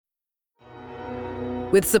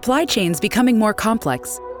With supply chains becoming more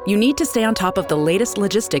complex, you need to stay on top of the latest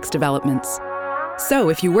logistics developments. So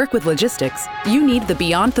if you work with logistics, you need the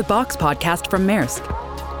Beyond the Box podcast from Maersk.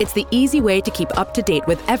 It's the easy way to keep up to date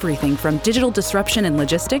with everything from digital disruption in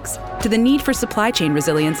logistics to the need for supply chain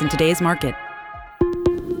resilience in today's market.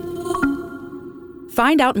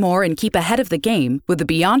 Find out more and keep ahead of the game with the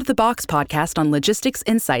Beyond the Box podcast on logistics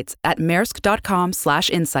insights at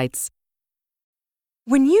maersk.com/insights.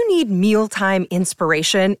 When you need mealtime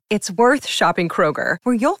inspiration, it's worth shopping Kroger,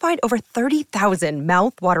 where you'll find over 30,000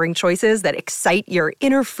 mouth-watering choices that excite your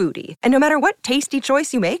inner foodie. And no matter what tasty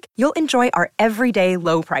choice you make, you'll enjoy our everyday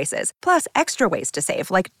low prices, plus extra ways to save,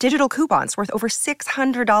 like digital coupons worth over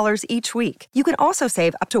 $600 each week. You can also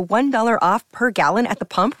save up to $1 off per gallon at the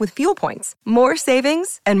pump with fuel points. More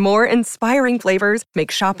savings and more inspiring flavors make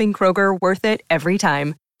shopping Kroger worth it every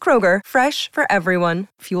time. Kroger, fresh for everyone.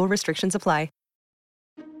 Fuel restrictions apply.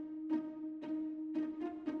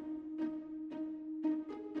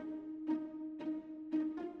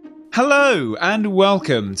 Hello and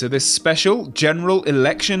welcome to this special general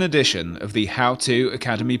election edition of the How To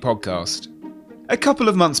Academy podcast. A couple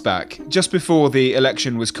of months back, just before the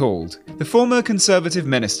election was called, the former Conservative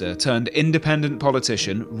minister turned independent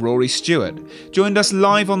politician Rory Stewart joined us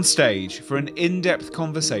live on stage for an in-depth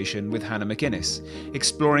conversation with Hannah McInnes,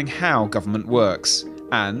 exploring how government works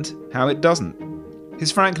and how it doesn't.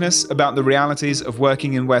 His frankness about the realities of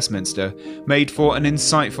working in Westminster made for an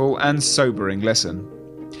insightful and sobering listen.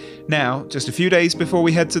 Now, just a few days before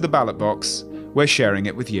we head to the ballot box, we're sharing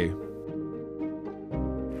it with you.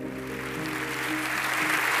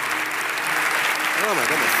 Oh my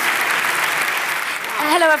goodness.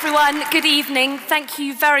 Hello everyone, good evening. Thank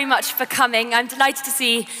you very much for coming. I'm delighted to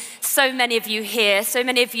see so many of you here, so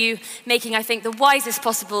many of you making, I think, the wisest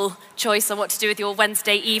possible choice on what to do with your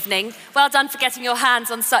Wednesday evening. Well done for getting your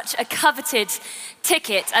hands on such a coveted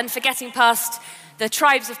ticket and for getting past the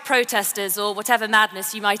tribes of protesters or whatever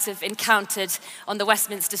madness you might have encountered on the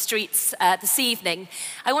Westminster streets this evening.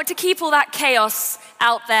 I want to keep all that chaos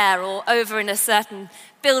out there or over in a certain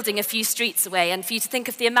building a few streets away, and for you to think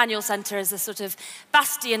of the Emmanuel Centre as a sort of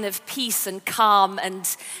bastion of peace and calm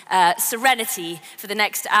and serenity for the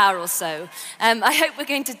next hour or so. I hope we're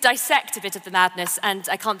going to dissect a bit of the madness, and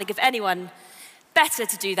I can't think of anyone better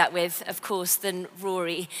to do that with, of course, than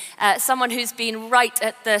Rory, someone who's been right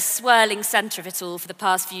at the swirling centre of it all for the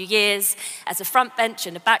past few years, as a frontbench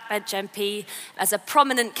and a backbench MP, as a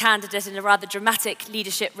prominent candidate in a rather dramatic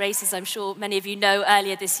leadership race, as I'm sure many of you know,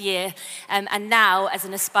 earlier this year, and now as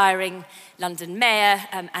an aspiring London mayor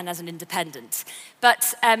and as an independent.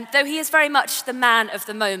 But though he is very much the man of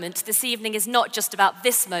the moment, this evening is not just about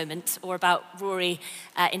this moment or about Rory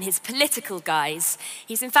in his political guise.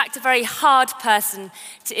 He's in fact a very hard person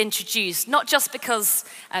to introduce, not just because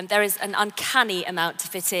there is an uncanny amount to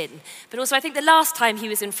fit in, but also I think the last time he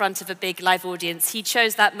was in front of a big live audience, he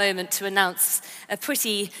chose that moment to announce a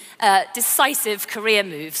pretty decisive career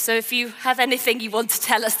move. So if you have anything you want to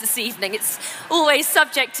tell us this evening, it's always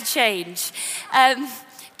subject to change.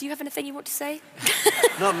 Do you have anything you want to say?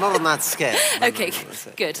 Not on that scale. Okay,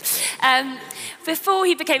 good. Before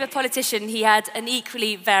he became a politician, he had an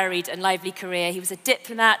equally varied and lively career. He was a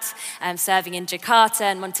diplomat, serving in Jakarta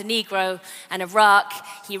and Montenegro and Iraq.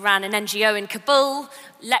 He ran an NGO in Kabul,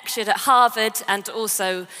 lectured at Harvard, and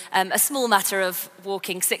also a small matter of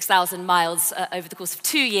walking 6,000 miles over the course of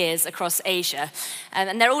 2 years across Asia.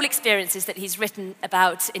 And they're all experiences that he's written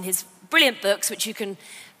about in his brilliant books, which you can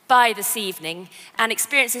buy this evening, and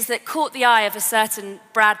experiences that caught the eye of a certain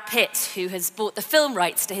Brad Pitt, who has bought the film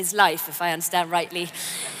rights to his life, if I understand rightly.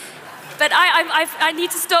 But I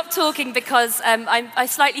need to stop talking because I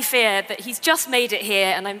slightly fear that he's just made it here,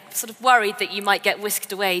 and I'm sort of worried that you might get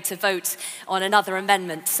whisked away to vote on another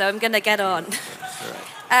amendment, so I'm going to get on.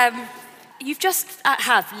 You've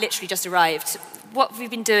have literally just arrived. What have you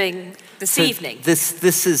been doing this evening?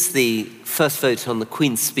 This is the first vote on the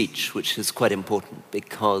Queen's speech, which is quite important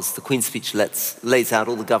because the Queen's speech lays out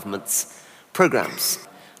all the government's programmes.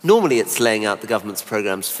 Normally it's laying out the government's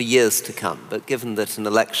programmes for years to come, but given that an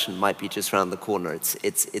election might be just around the corner,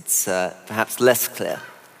 it's perhaps less clear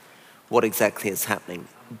what exactly is happening.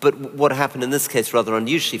 But what happened in this case, rather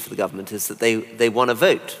unusually for the government, is that they won a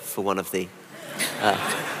vote for one of the...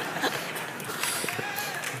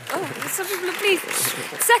 Please.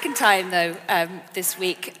 Second time, though, this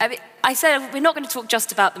week. I said we're not going to talk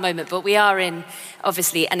just about the moment, but we are in,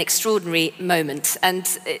 obviously, an extraordinary moment. And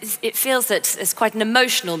it feels that it's quite an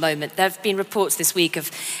emotional moment. There have been reports this week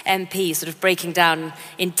of MPs sort of breaking down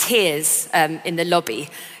in tears in the lobby.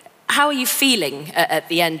 How are you feeling at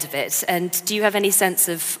the end of it? And do you have any sense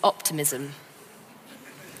of optimism?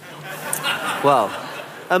 Well,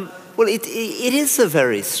 Well, it is a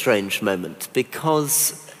very strange moment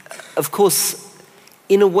because, of course,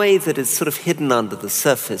 in a way that is sort of hidden under the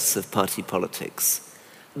surface of party politics,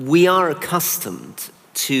 we are accustomed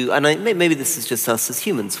to, and maybe this is just us as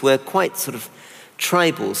humans, we're quite sort of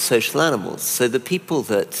tribal social animals. So the people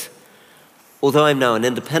that, although I'm now an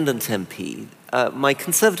independent MP, my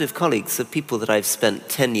Conservative colleagues are people that I've spent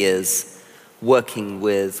 10 years working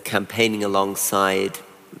with, campaigning alongside,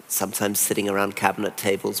 sometimes sitting around cabinet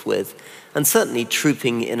tables with, and certainly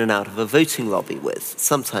trooping in and out of a voting lobby with,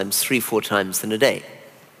 sometimes 3-4 times in a day.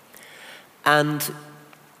 And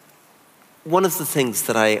one of the things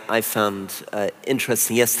that I found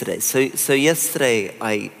interesting yesterday, so yesterday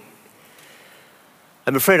I'm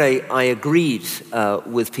afraid I agreed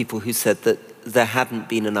with people who said that there hadn't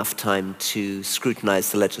been enough time to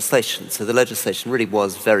scrutinize the legislation. So the legislation really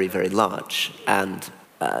was very, very large. And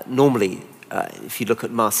normally, if you look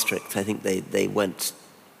at Maastricht, I think they went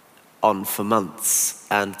on for months.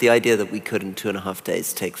 And the idea that we could, in 2.5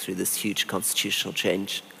 days, take through this huge constitutional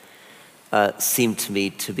change seemed to me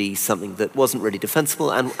to be something that wasn't really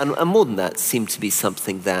defensible. And more than that, seemed to be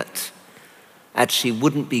something that actually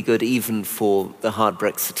wouldn't be good even for the hard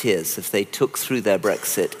Brexiteers. If they took through their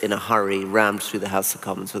Brexit in a hurry, rammed through the House of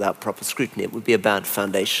Commons without proper scrutiny, it would be a bad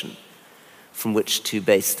foundation from which to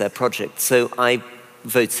base their project. So I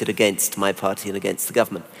voted against my party and against the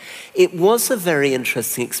government. It was a very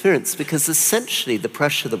interesting experience because essentially the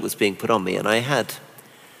pressure that was being put on me, and I had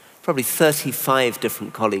probably 35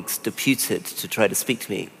 different colleagues deputed to try to speak to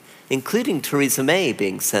me, including Theresa May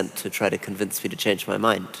being sent to try to convince me to change my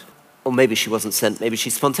mind. Or maybe she wasn't sent, maybe she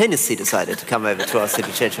spontaneously decided to come over to ask me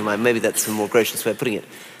to change her mind. Maybe that's a more gracious way of putting it.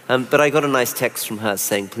 But I got a nice text from her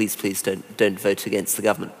saying, please don't vote against the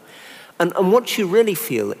government. And what you really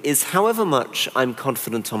feel is however much I'm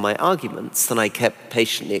confident on my arguments, and I kept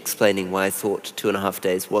patiently explaining why I thought 2.5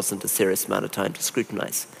 days wasn't a serious amount of time to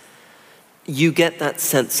scrutinize, you get that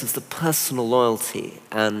sense of the personal loyalty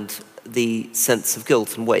and the sense of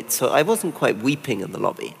guilt and weight. So I wasn't quite weeping in the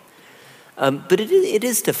lobby. But it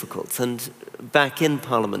is difficult. And back in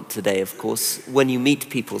Parliament today, of course, when you meet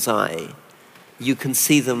people's eye, you can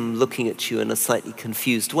see them looking at you in a slightly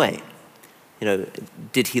confused way. You know,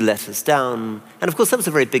 did he let us down? And of course, that was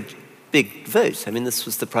a very big vote. I mean, this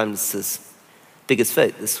was the Prime Minister's biggest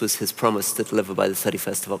vote. This was his promise to deliver by the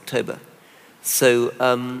 31st of October. So,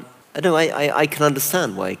 I can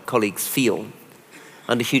understand why colleagues feel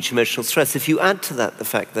under huge emotional stress. If you add to that the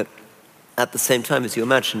fact that at the same time, as you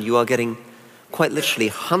imagine, you are getting quite literally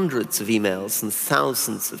hundreds of emails and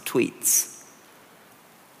thousands of tweets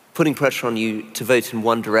putting pressure on you to vote in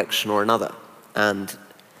one direction or another. And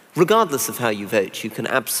regardless of how you vote, you can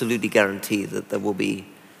absolutely guarantee that there will be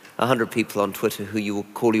 100 people on Twitter who will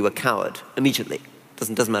call you a coward immediately.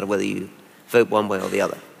 Doesn't matter whether you vote one way or the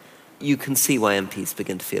other. You can see why MPs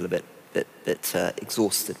begin to feel a bit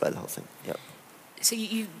exhausted by the whole thing. Yep. So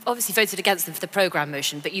you obviously voted against them for the programme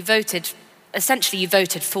motion, but you voted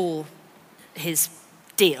for his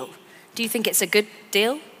deal. Do you think it's a good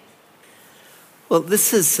deal? Well,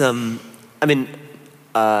 this is, no. I mean,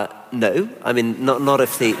 not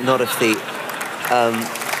if the,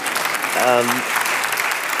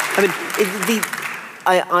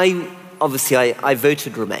 I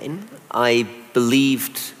voted Remain. I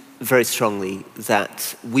believed very strongly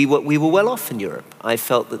that we were well off in Europe. I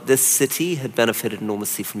felt that this city had benefited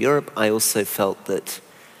enormously from Europe. I also felt that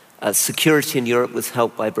security in Europe was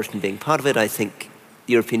helped by Britain being part of it. I think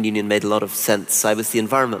the European Union made a lot of sense. I was the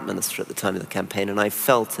environment minister at the time of the campaign, and I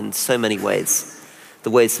felt in so many ways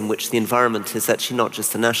the ways in which the environment is actually not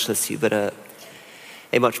just a national issue, but a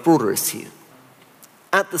much broader issue.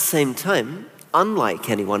 At the same time, unlike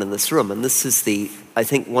anyone in this room, and this is I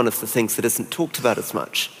think one of the things that isn't talked about as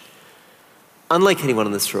much, unlike anyone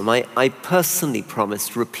in this room, I personally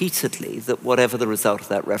promised repeatedly that whatever the result of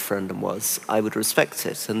that referendum was, I would respect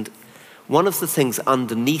it. And one of the things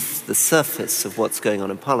underneath the surface of what's going on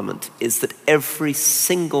in Parliament is that every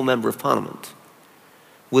single member of Parliament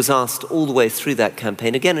was asked all the way through that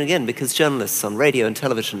campaign again and again, because journalists on radio and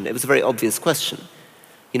television, it was a very obvious question.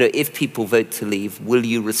 You know, if people vote to leave, will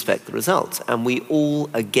you respect the result? And we all,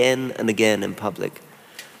 again and again in public,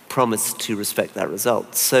 promised to respect that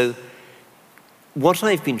result. So what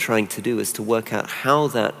I've been trying to do is to work out how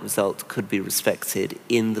that result could be respected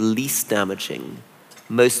in the least damaging,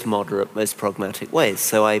 most moderate, most pragmatic ways.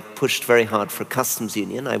 So I pushed very hard for a customs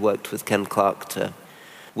union. I worked with Ken Clarke to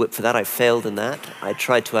whip for that. I failed in that. I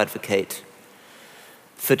tried to advocate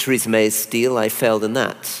for Theresa May's deal. I failed in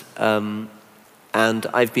that. And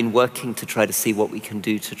I've been working to try to see what we can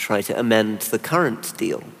do to try to amend the current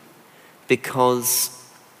deal, because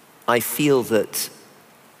I feel that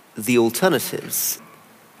the alternatives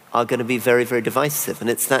are going to be very, very divisive. And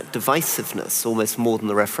it's that divisiveness, almost more than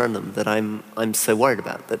the referendum, that I'm so worried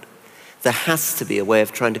about, that there has to be a way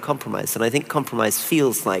of trying to compromise. And I think compromise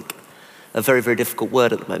feels like a very, very difficult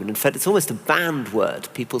word at the moment. In fact, it's almost a banned word.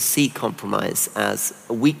 People see compromise as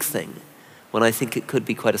a weak thing, when I think it could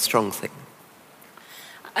be quite a strong thing.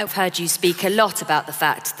 I've heard you speak a lot about the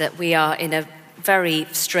fact that we are in we're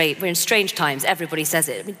in strange times. Everybody says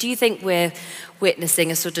it. I mean, do you think we're witnessing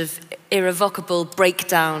a sort of irrevocable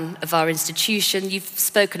breakdown of our institution? You've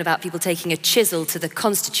spoken about people taking a chisel to the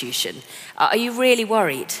Constitution. Are you really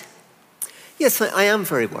worried? Yes, I am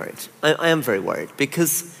very worried. I am very worried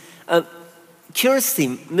because, curiously,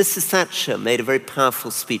 Mrs. Thatcher made a very powerful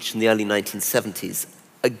speech in the early 1970s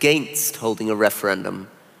against holding a referendum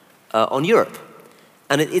on Europe.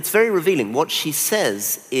 And it's very revealing. What she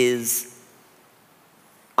says is,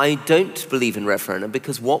 I don't believe in referendum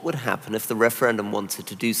because what would happen if the referendum wanted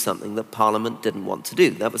to do something that Parliament didn't want to do?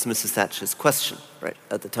 That was Mrs. Thatcher's question, right,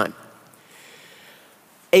 at the time.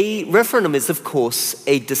 A referendum is, of course,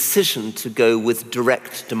 a decision to go with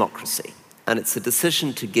direct democracy. And it's a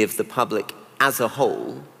decision to give the public as a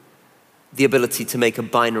whole the ability to make a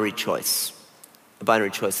binary choice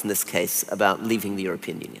in this case about leaving the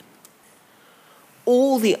European Union.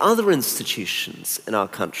 All the other institutions in our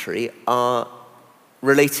country are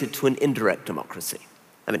related to an indirect democracy.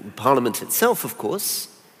 I mean, Parliament itself, of course,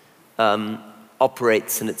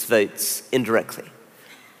 operates in its votes indirectly.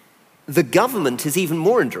 The government is even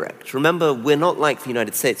more indirect. Remember, we're not like the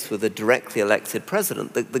United States with a directly elected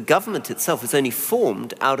president. The government itself is only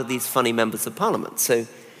formed out of these funny members of Parliament. So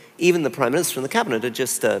even the Prime Minister and the Cabinet are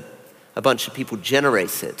just a bunch of people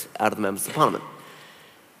generated out of the members of Parliament.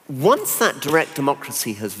 Once that direct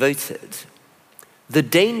democracy has voted, the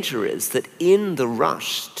danger is that in the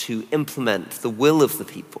rush to implement the will of the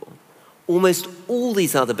people, almost all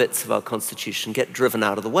these other bits of our Constitution get driven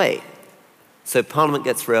out of the way. So Parliament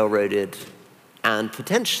gets railroaded, and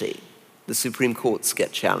potentially the Supreme Courts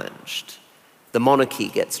get challenged. The monarchy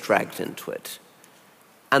gets dragged into it,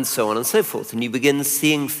 and so on and so forth. And you begin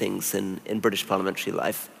seeing things in British parliamentary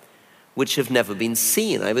life which have never been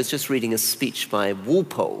seen. I was just reading a speech by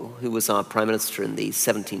Walpole, who was our Prime Minister in the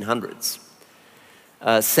 1700s,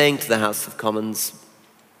 saying to the House of Commons,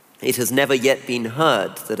 it has never yet been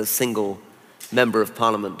heard that a single member of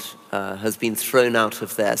Parliament has been thrown out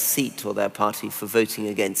of their seat or their party for voting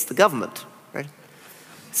against the government, right?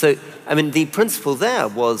 So, I mean, the principle there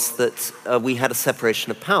was that we had a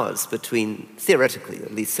separation of powers between, theoretically,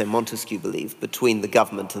 at least so Montesquieu believed, between the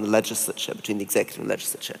government and the legislature, between the executive and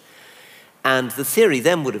legislature. And the theory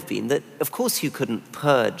then would have been that, of course, you couldn't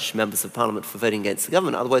purge members of Parliament for voting against the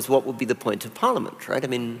government. Otherwise, what would be the point of Parliament, right? I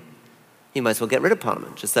mean, you might as well get rid of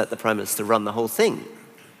Parliament. Just let the Prime Minister run the whole thing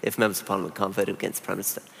if members of Parliament can't vote against the Prime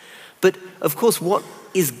Minister. But, of course, what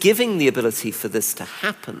is giving the ability for this to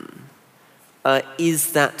happen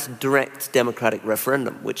is that direct democratic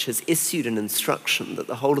referendum, which has issued an instruction that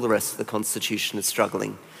the whole of the rest of the Constitution is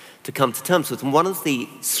struggling to come to terms with. And one of the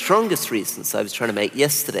strongest reasons I was trying to make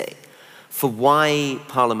yesterday for why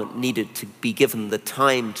Parliament needed to be given the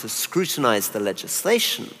time to scrutinize the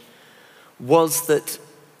legislation was that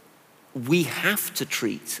we have to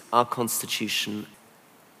treat our Constitution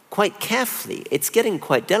quite carefully. It's getting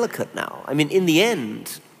quite delicate now. I mean, in the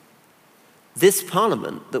end, this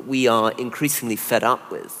Parliament that we are increasingly fed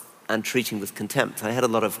up with and treating with contempt. I had a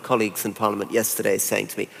lot of colleagues in Parliament yesterday saying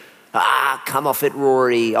to me, come off it,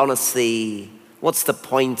 Rory, honestly, what's the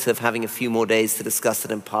point of having a few more days to discuss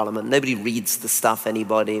it in Parliament? Nobody reads the stuff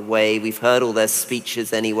anyway. We've heard all their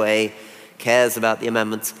speeches anyway, cares about the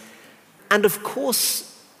amendments. And of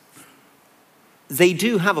course, they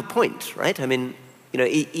do have a point, right? I mean, you know,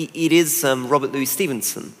 it is Robert Louis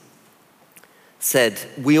Stevenson said,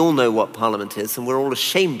 we all know what Parliament is and we're all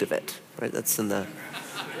ashamed of it, right? That's in the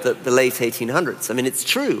late 1800s. I mean, it's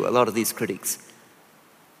true, a lot of these critiques.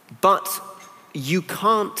 But you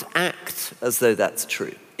can't act as though that's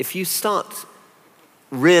true. If you start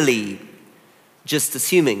really just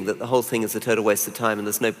assuming that the whole thing is a total waste of time and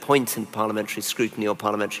there's no point in parliamentary scrutiny or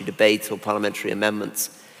parliamentary debate or parliamentary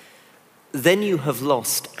amendments, then you have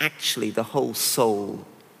lost actually the whole soul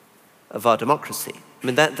of our democracy. I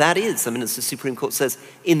mean, that is, as the Supreme Court says,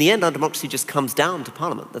 in the end, our democracy just comes down to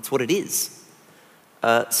Parliament. That's what it is.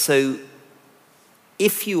 So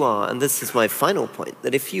if you are, and this is my final point,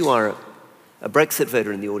 that if you are a Brexit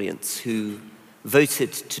voter in the audience who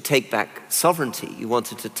voted to take back sovereignty, you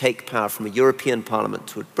wanted to take power from a European Parliament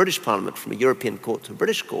to a British Parliament, from a European court to a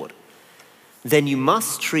British court, then you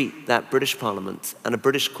must treat that British Parliament and a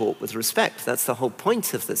British court with respect. That's the whole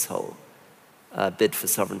point of this whole bid for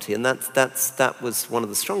sovereignty. And that was one of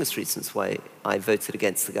the strongest reasons why I voted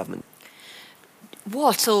against the government.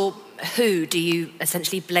 What or who do you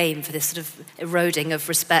essentially blame for this sort of eroding of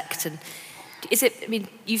respect? And is it, I mean,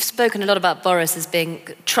 you've spoken a lot about Boris as being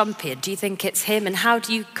Trumpian. Do you think it's him? And how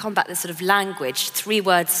do you combat this sort of language,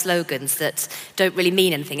 3-word slogans that don't really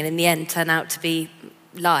mean anything and in the end turn out to be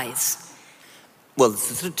lies? Well, there's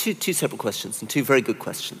sort of two separate questions and two very good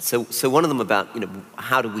questions. So one of them about,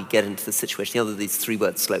 how do we get into the situation? The other, these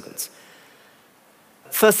 3-word slogans.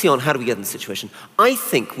 Firstly, on how do we get in the situation? I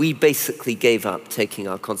think we basically gave up taking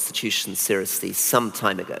our constitution seriously some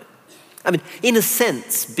time ago. I mean, in a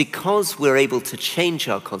sense, because we're able to change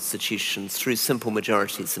our constitution through simple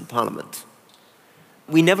majorities in Parliament,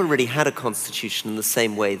 we never really had a constitution in the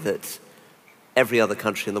same way that every other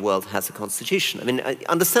country in the world has a constitution. I mean, I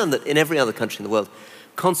understand that in every other country in the world,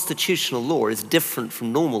 constitutional law is different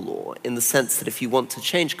from normal law in the sense that if you want to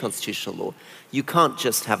change constitutional law, you can't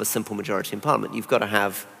just have a simple majority in Parliament. You've got to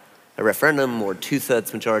have a referendum or a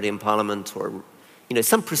 2/3 majority in Parliament or,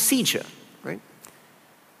 some procedure, right?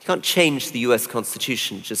 You can't change the US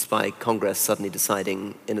Constitution just by Congress suddenly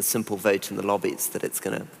deciding in a simple vote in the lobbies that it's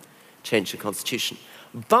going to change the Constitution.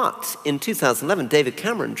 But in 2011, David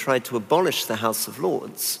Cameron tried to abolish the House of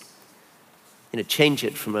Lords, change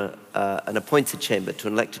it from an appointed chamber to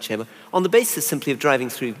an elected chamber, on the basis simply of driving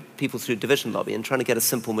people through division lobby and trying to get a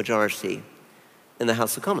simple majority in the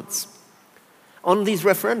House of Commons. On these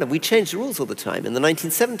referenda, we changed the rules all the time. In the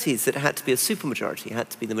 1970s, it had to be a supermajority. It had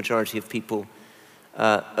to be the majority of people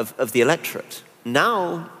of the electorate.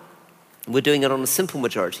 Now, we're doing it on a simple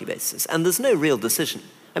majority basis, and there's no real decision.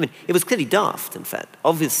 I mean, it was clearly daft, in fact.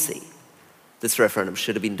 Obviously, this referendum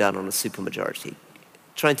should have been done on a supermajority.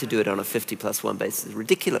 Trying to do it on a 50+1 basis is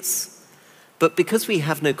ridiculous. But because we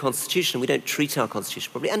have no constitution, we don't treat our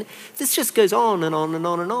constitution properly. And this just goes on and on and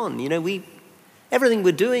on and on. Everything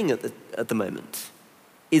we're doing at the moment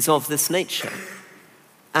is of this nature.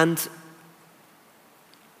 And,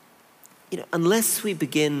 unless we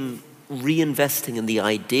begin reinvesting in the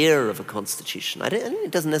idea of a constitution, I think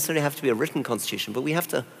it doesn't necessarily have to be a written constitution, but we have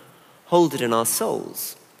to hold it in our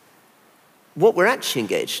souls. What we're actually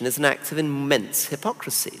engaged in is an act of immense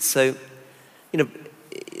hypocrisy. So,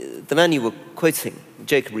 the man you were quoting,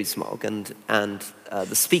 Jacob Rees-Mogg, and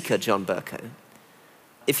the speaker, John Bercow,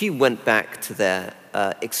 if you went back to their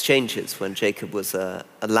exchanges when Jacob was a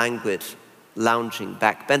languid, lounging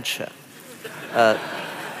backbencher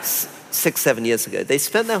 6-7 years ago, they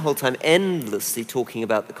spent their whole time endlessly talking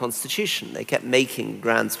about the Constitution. They kept making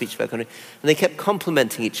grand speeches about the country, and they kept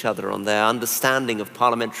complimenting each other on their understanding of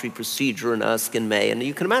parliamentary procedure and Erskine May. And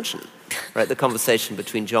you can imagine, right, the conversation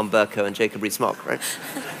between John Bercow and Jacob Rees-Mogg, right?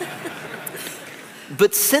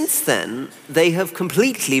 But since then, they have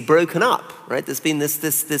completely broken up, right? There's been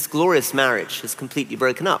this glorious marriage has completely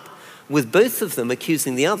broken up, with both of them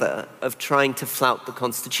accusing the other of trying to flout the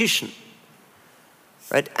Constitution.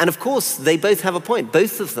 Right? And of course, they both have a point.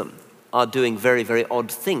 Both of them are doing very, very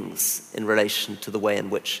odd things in relation to the way in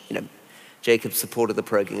which, Jacob supported the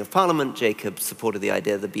proroguing of Parliament. Jacob supported the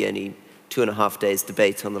idea there'd be only 2.5 days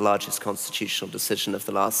debate on the largest constitutional decision of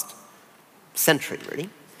the last century, really.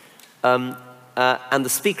 And the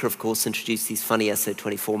Speaker, of course, introduced these funny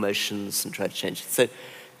SO24 motions and tried to change it. So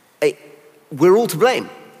we're all to blame.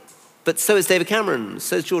 But so is David Cameron,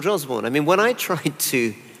 so is George Osborne. I mean, when I tried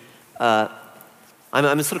to... I'm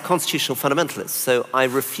a sort of constitutional fundamentalist, so I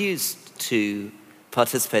refused to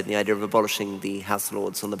participate in the idea of abolishing the House of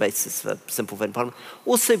Lords on the basis of a simple vote in Parliament.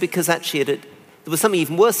 Also because actually there was something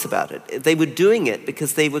even worse about it. They were doing it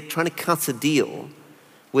because they were trying to cut a deal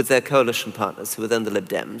with their coalition partners, who were then the Lib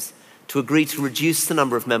Dems, to agree to reduce the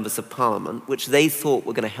number of members of Parliament, which they thought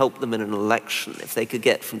were going to help them in an election. If they could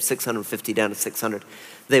get from 650 down to 600,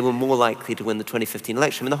 they were more likely to win the 2015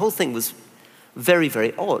 election. I mean, the whole thing was very,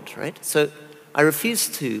 very odd, right? So I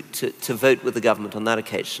refused to vote with the government on that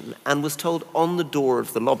occasion and was told on the door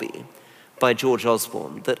of the lobby by George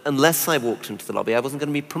Osborne that unless I walked into the lobby, I wasn't going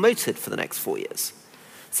to be promoted for the next 4 years.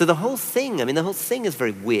 So the whole thing is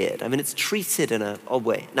very weird. I mean, it's treated in an odd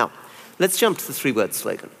way. Now, let's jump to the 3-word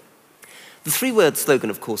slogan. The 3-word slogan,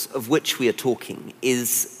 of course, of which we are talking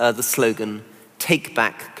is the slogan, "Take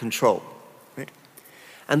back control."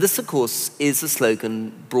 And this, of course, is a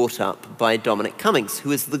slogan brought up by Dominic Cummings,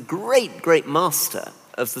 who is the great, great master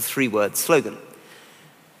of the 3-word slogan.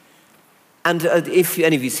 And if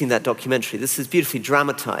any of you have seen that documentary, this is beautifully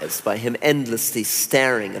dramatized by him endlessly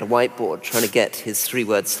staring at a whiteboard trying to get his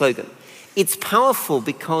 3-word slogan. It's powerful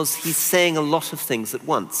because he's saying a lot of things at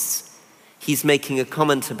once. He's making a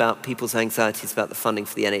comment about people's anxieties about the funding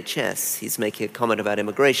for the NHS. He's making a comment about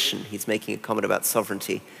immigration. He's making a comment about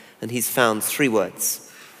sovereignty and he's found 3 words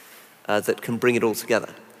that can bring it all together.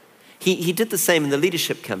 He did the same in the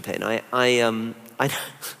leadership campaign. I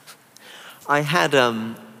had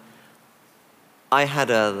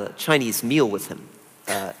a Chinese meal with him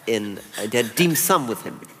I did dim sum with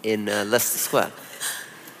him in Leicester Square.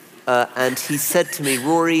 And he said to me,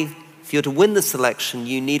 Rory, if you're to win this election,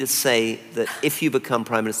 you need to say that if you become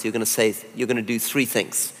Prime Minister, you're going to do 3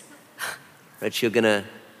 things. Right? You're going to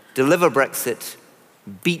deliver Brexit,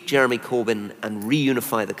 beat Jeremy Corbyn, and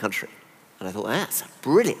reunify the country. And I thought, that's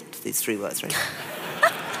brilliant, these 3 words, right?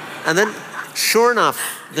 And then, sure enough,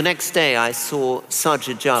 the next day I saw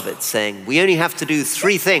Sajid Javid saying, we only have to do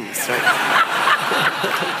 3 things, right?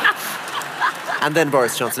 And then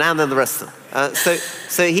Boris Johnson, and then the rest of them.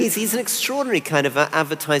 So he's an extraordinary kind of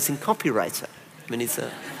advertising copywriter. I mean,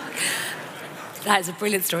 That is a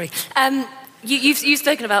brilliant story. You've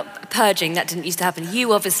spoken about purging. That didn't used to happen.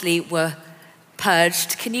 You obviously were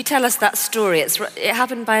purged. Can you tell us that story? It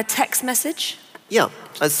happened by a text message? Yeah.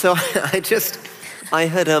 So I'd just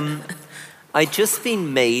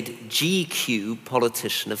been made GQ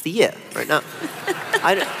Politician of the Year. Right now,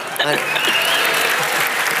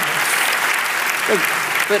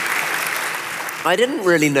 but I didn't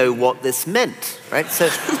really know what this meant, right? So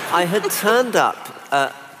I had turned up,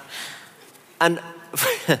 and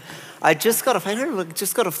I just got off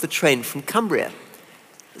the train from Cumbria.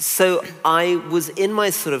 So I was in my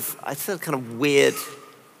I felt kind of weird,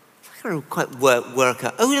 I can't quite work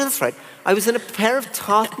out. Oh, yeah, that's right. I was in a pair of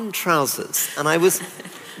tartan trousers, and I was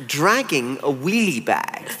dragging a wheelie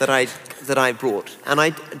bag that I brought, and I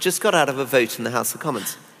just got out of a vote in the House of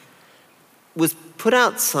Commons. Was put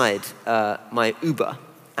outside my Uber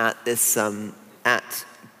at this at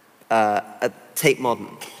Tate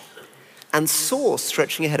Modern, and saw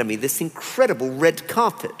stretching ahead of me this incredible red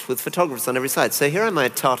carpet with photographers on every side. So here am I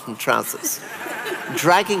in tartan trousers,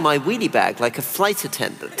 dragging my wheelie bag like a flight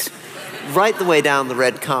attendant, right the way down the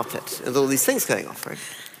red carpet, with all these things going off, right?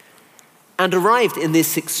 And arrived in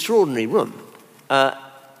this extraordinary room,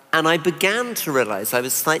 and I began to realize I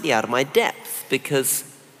was slightly out of my depth, because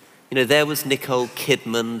there was Nicole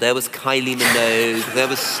Kidman, there was Kylie Minogue, there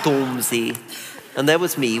was Stormzy, and there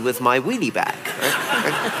was me with my wheelie bag.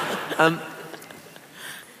 Right?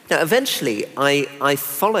 Now, eventually, I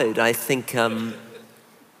followed, I think,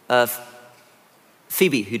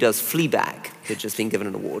 Phoebe, who does Fleabag, who had just been given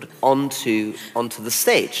an award, onto the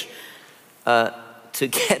stage to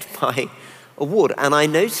get my award. And I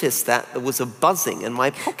noticed that there was a buzzing in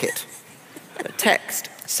my pocket, a text.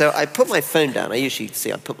 So I put my phone down. I usually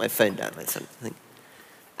I put my phone down, like something.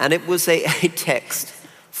 And it was a text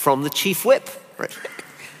from the Chief Whip. Right?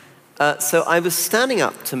 So I was standing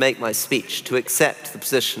up to make my speech to accept the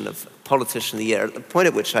position of Politician of the Year, at the point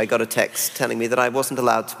at which I got a text telling me that I wasn't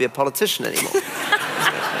allowed to be a politician anymore.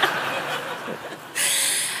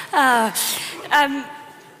 And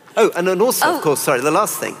then also, of course, sorry, the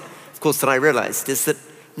last thing, of course, that I realized is that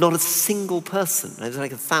not a single person, there was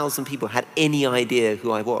like 1,000 people, had any idea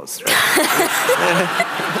who I was. Right?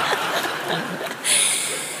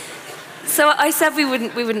 So I said we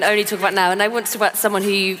wouldn't only talk about now, and I want to talk about someone who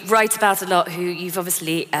you write about a lot, who you've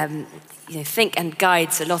obviously think and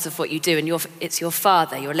guides a lot of what you do, and it's your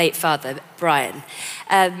father, your late father, Brian.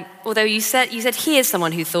 Although you said he is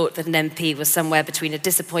someone who thought that an MP was somewhere between a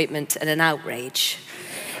disappointment and an outrage.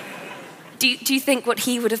 Do you think what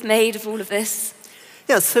he would have made of all of this?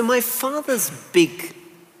 Yeah, so my father's big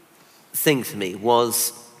thing to me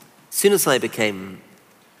was, as soon as I became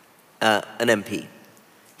an MP,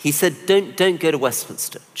 he said, don't go to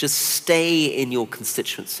Westminster, just stay in your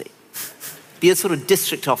constituency. Be a sort of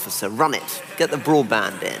district officer, run it, get the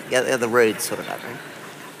broadband in, get the roads sorted out,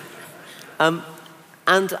 right?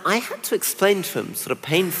 And I had to explain to him sort of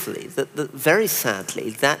painfully that very sadly,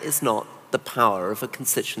 that is not the power of a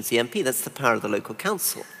constituency MP, that's the power of the local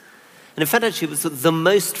council. And in fact, actually, it was the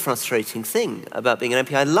most frustrating thing about being an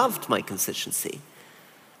MP. I loved my constituency.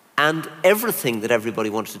 And everything that everybody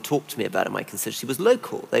wanted to talk to me about in my constituency was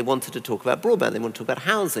local. They wanted to talk about broadband, they wanted to talk about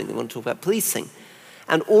housing, they wanted to talk about policing.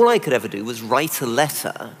 And all I could ever do was write a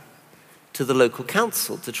letter to the local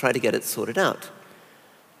council to try to get it sorted out.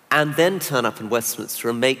 And then turn up in Westminster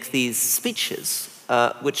and make these speeches,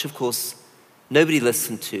 which, of course, nobody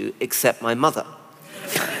listened to except my mother.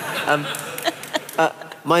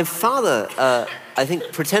 My father, I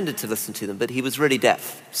think, pretended to listen to them, but he was really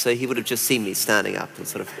deaf. So he would have just seen me standing up and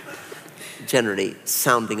sort of generally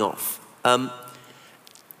sounding off. And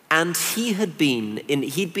he'd been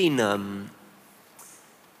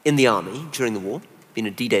in the army during the war, been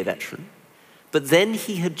a D-Day veteran. But then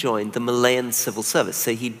he had joined the Malayan civil service.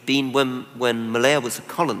 So he'd been, when Malaya was a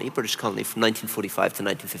colony, British colony, from 1945 to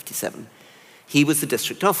 1957, he was the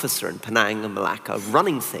district officer in Penang and Malacca,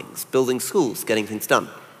 running things, building schools, getting things done.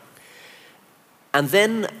 And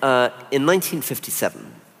then in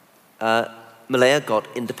 1957, Malaya got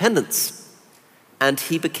independence, and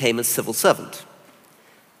he became a civil servant.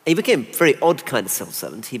 He became a very odd kind of civil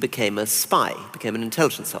servant. He became a spy, became an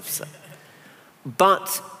intelligence officer.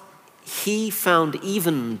 But he found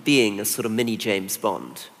even being a sort of mini James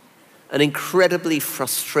Bond an incredibly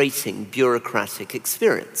frustrating bureaucratic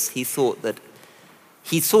experience. He thought that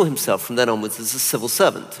he saw himself from then onwards as a civil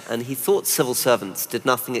servant, and he thought civil servants did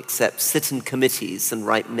nothing except sit in committees and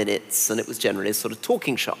write minutes, and it was generally a sort of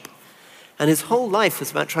talking shop. And his whole life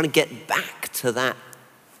was about trying to get back to that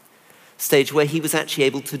stage where he was actually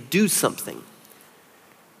able to do something.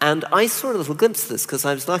 And I saw a little glimpse of this because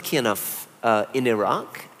I was lucky enough in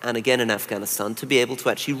Iraq and again in Afghanistan to be able to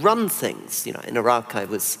actually run things. You know, in Iraq I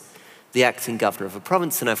was the acting governor of a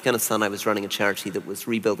province. In Afghanistan I was running a charity that was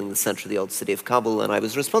rebuilding the center of the old city of Kabul, and I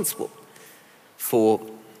was responsible for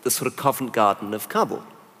the sort of Covent Garden of Kabul.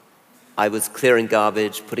 I was clearing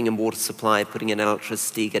garbage, putting in water supply, putting in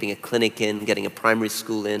electricity, getting a clinic in, getting a primary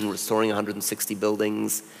school in, restoring 160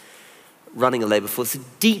 buildings, running a labor force. A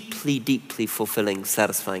deeply, deeply fulfilling,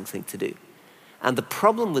 satisfying thing to do. And the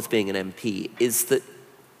problem with being an MP is that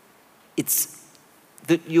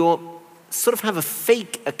you're sort of have a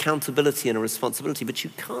fake accountability and a responsibility, but you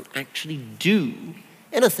can't actually do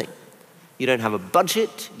anything. You don't have a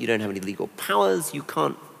budget, you don't have any legal powers, you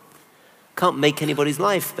can't make anybody's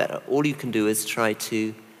life better. All you can do is try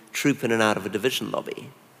to troop in and out of a division lobby,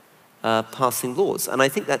 passing laws. And I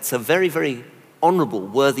think that's a very, very honorable,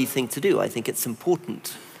 worthy thing to do. I think it's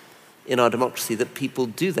important in our democracy that people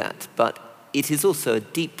do that, but it is also a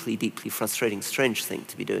deeply, deeply frustrating, strange thing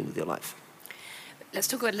to be doing with your life. Let's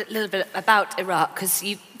talk a little bit about Iraq, because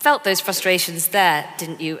you felt those frustrations there,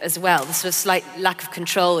 didn't you, as well? The sort of slight lack of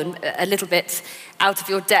control and a little bit out of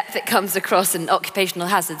your depth that comes across in Occupational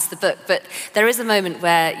Hazards, the book. But there is a moment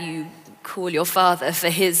where you call your father for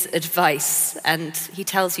his advice, and he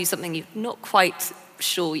tells you something you're not quite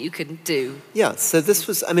sure you can do. Yeah, so this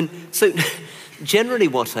was, so generally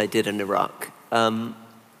what I did in Iraq, I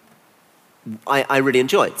really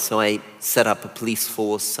enjoyed. So I set up a police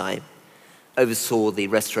force, I oversaw the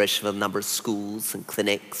restoration of a number of schools and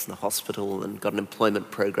clinics and a hospital and got an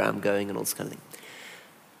employment program going and all this kind of thing.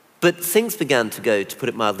 But things began to go, to put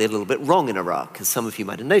it mildly, a little bit wrong in Iraq, as some of you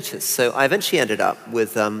might have noticed. So I eventually ended up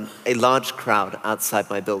with a large crowd outside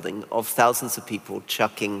my building of thousands of people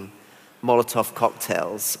chucking Molotov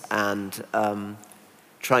cocktails and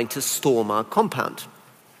trying to storm our compound.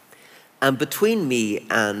 And between me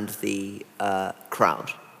and the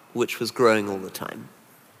crowd, which was growing all the time,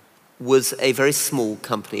 was a very small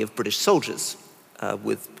company of British soldiers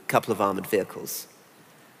with a couple of armored vehicles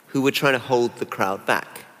who were trying to hold the crowd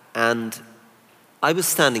back. And I was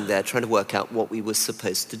standing there trying to work out what we were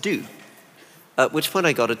supposed to do, at which point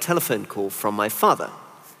I got a telephone call from my father.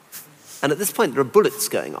 And at this point, there are bullets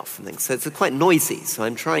going off and things, so it's quite noisy. So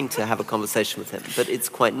I'm trying to have a conversation with him, but it's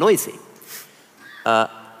quite noisy. And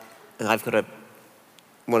I've got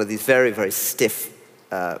one of these very, very stiff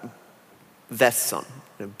vests on,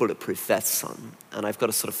 bulletproof vests on, and I've got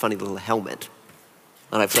a sort of funny little helmet.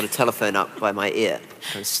 And I've got a telephone up by my ear,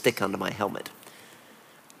 and a stick under my helmet.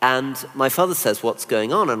 And my father says, "What's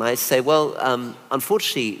going on?" And I say, "Well,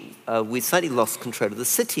 unfortunately, we slightly lost control of the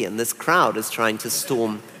city, and this crowd is trying to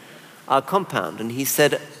storm our compound." And he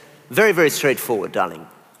said, "Very, very straightforward, darling.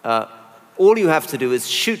 All you have to do is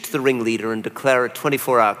shoot the ringleader and declare a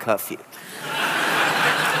 24-hour curfew."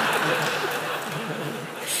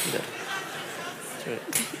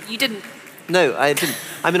 You didn't? No, I didn't.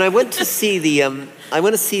 I went to see the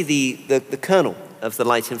colonel of the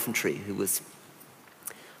light infantry,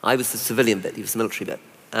 I was the civilian bit, he was the military bit.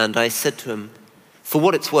 And I said to him, for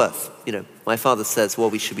what it's worth, my father says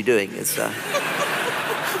what we should be doing is...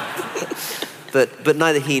 but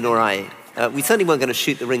neither he nor I, we certainly weren't going to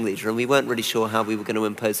shoot the ringleader, and we weren't really sure how we were going to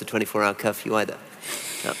impose a 24-hour curfew either.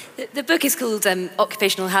 No. The book is called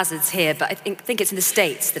Occupational Hazards here, but I think it's in the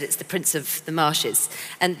States that it's the Prince of the Marshes.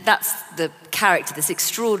 And that's the character, this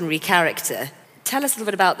extraordinary character. Tell us a little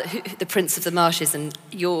bit about the Prince of the Marshes and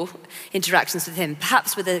your interactions with him,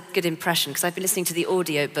 perhaps with a good impression, because I've been listening to the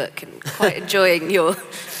audio book and quite enjoying your...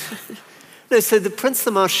 No, so the Prince of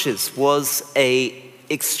the Marshes was an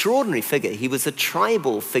extraordinary figure. He was a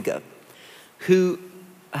tribal figure who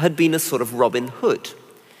had been a sort of Robin Hood.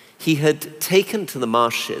 He had taken to the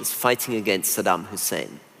marshes fighting against Saddam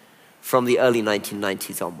Hussein from the early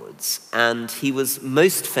 1990s onwards. And he was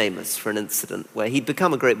most famous for an incident where he'd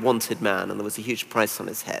become a great wanted man and there was a huge price on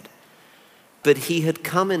his head. But he had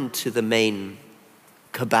come into the main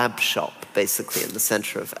kebab shop, basically, in the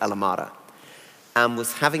center of El Amara, and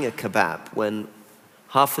was having a kebab when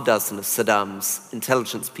half a dozen of Saddam's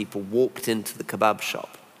intelligence people walked into the kebab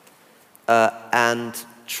shop and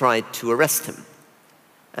tried to arrest him.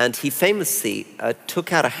 And he famously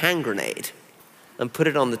took out a hand grenade and put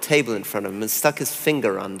it on the table in front of him and stuck his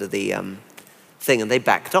finger under the thing, and they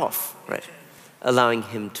backed off, right, allowing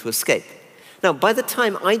him to escape. Now, by the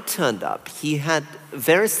time I turned up, he had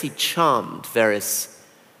variously charmed various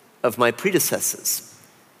of my predecessors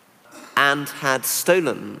and had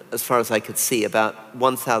stolen, as far as I could see, about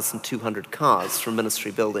 1,200 cars from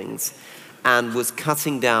ministry buildings and was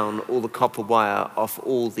cutting down all the copper wire off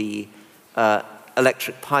all the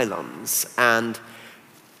electric pylons and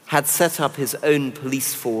had set up his own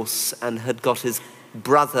police force and had got his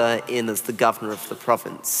brother in as the governor of the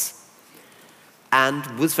province, and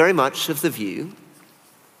was very much of the view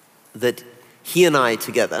that he and I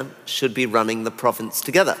together should be running the province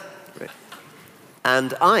together. Right.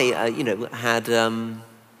 And I, had,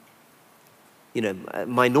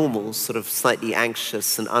 my normal sort of slightly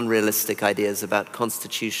anxious and unrealistic ideas about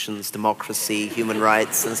constitutions, democracy, human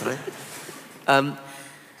rights, and so on.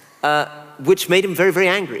 Which made him very, very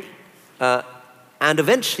angry. And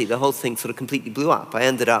eventually the whole thing sort of completely blew up. I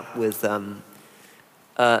ended up with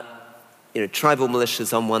tribal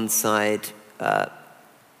militias on one side,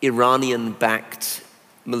 Iranian-backed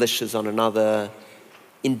militias on another,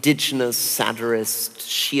 indigenous, Sadarist,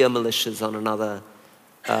 Shia militias on another,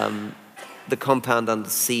 the compound under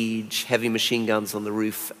siege, heavy machine guns on the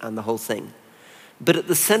roof, and the whole thing. But at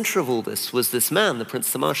the center of all this was this man, the Prince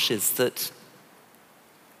of the Marshes, that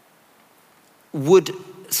would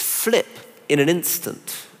flip in an instant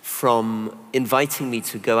from inviting me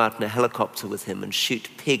to go out in a helicopter with him and shoot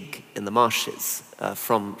pig in the marshes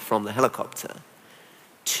from the helicopter,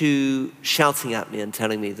 to shouting at me and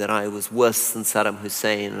telling me that I was worse than Saddam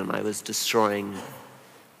Hussein and I was destroying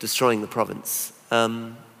the province.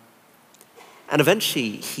 And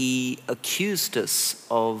eventually he accused us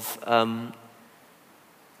of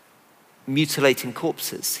mutilating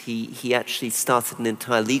corpses. He actually started an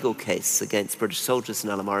entire legal case against British soldiers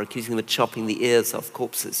in El Amara, accusing them of chopping the ears off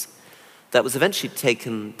corpses. That was eventually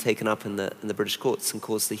taken up in the British courts and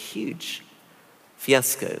caused a huge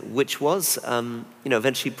fiasco, which was,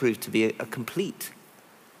 eventually proved to be a complete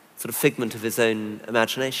sort of figment of his own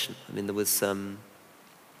imagination. I mean, there was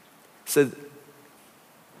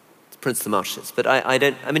Prince of the Marshes, but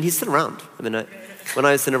he's still around. When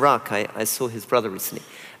I was in Iraq, I saw his brother recently.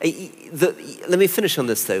 Let me finish on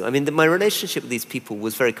this, though. My relationship with these people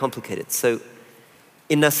was very complicated. So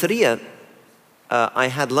in Nasiriyah, I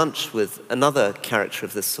had lunch with another character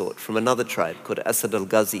of this sort from another tribe called Asad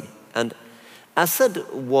al-Ghazi. And Asad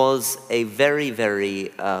was a very,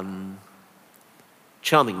 very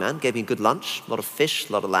charming man, gave me a good lunch, a lot of fish,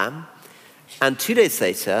 a lot of lamb. And 2 days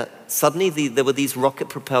later, suddenly there were these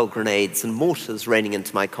rocket-propelled grenades and mortars raining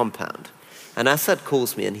into my compound. And Asad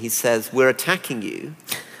calls me and he says, "We're attacking you.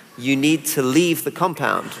 You need to leave the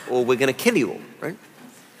compound or we're going to kill you all," right?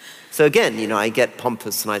 So again, I get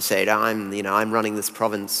pompous and I say, I'm running this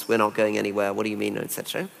province. We're not going anywhere. What do you mean,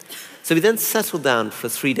 etc. So we then settled down for a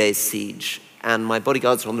 3-day siege, and my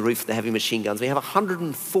bodyguards are on the roof with the heavy machine guns. We have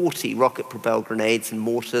 140 rocket-propelled grenades and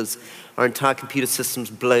mortars. Our entire computer system's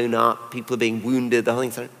blown up. People are being wounded. The whole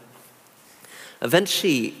thing.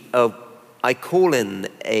 Eventually, I call in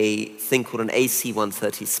a thing called an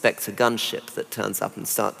AC-130 Spectre gunship that turns up and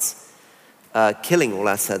starts killing all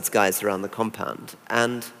Assad's guys around the compound.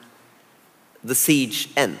 And the siege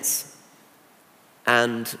ends.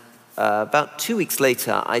 And about 2 weeks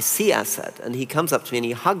later, I see Assad, and he comes up to me and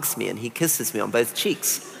he hugs me and he kisses me on both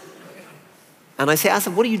cheeks. And I say,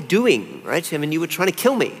 "Assad, what are you doing?" Right? You were trying to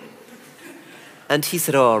kill me. And he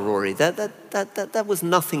said, "Oh, Rory, that was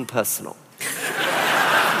nothing personal."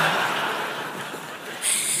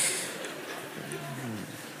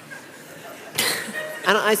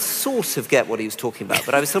 And I sort of get what he was talking about,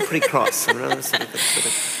 but I was still pretty cross.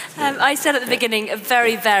 I said at the beginning,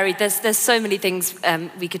 very varied. There's so many things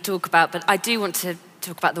we could talk about, but I do want to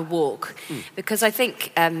talk about the walk, because I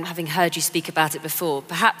think, having heard you speak about it before,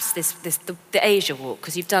 perhaps the Asia walk,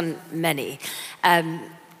 because you've done many,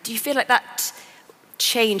 do you feel like that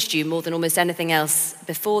changed you more than almost anything else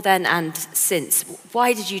before then and since?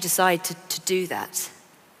 Why did you decide to do that?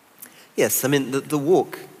 Yes, the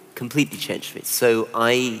walk completely changed me. So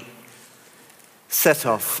I set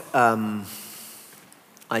off,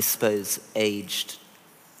 I suppose, aged,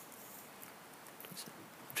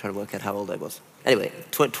 I'm trying to work out how old I was. Anyway,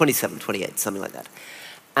 27, 28, something like that.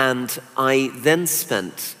 And I then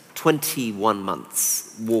spent 21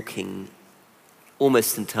 months walking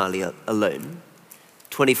almost entirely alone,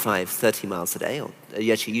 25, 30 miles a day, or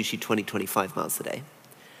actually usually 20, 25 miles a day,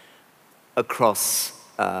 across,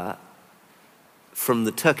 from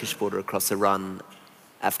the Turkish border across Iran,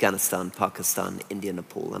 Afghanistan, Pakistan, India,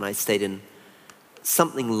 Nepal. And I stayed in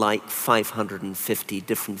something like 550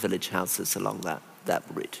 different village houses along that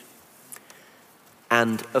route.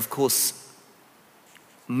 And of course,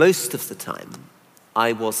 most of the time,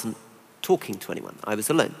 I wasn't talking to anyone. I was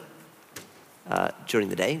alone. During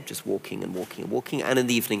the day, just walking and walking and walking. And in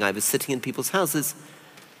the evening, I was sitting in people's houses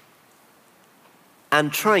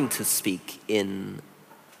and trying to speak in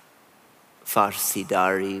Farsi,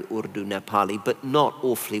 Dari, Urdu, Nepali, but not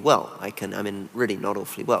awfully well. Really not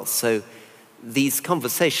awfully well. So these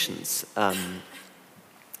conversations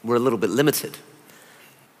were a little bit limited.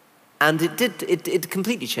 And it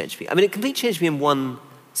completely changed me. I mean, it completely changed me in one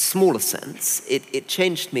smaller sense. It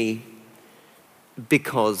changed me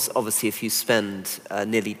because, obviously, if you spend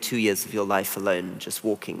nearly 2 years of your life alone just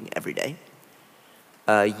walking every day,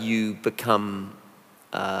 you become,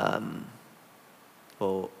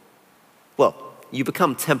 you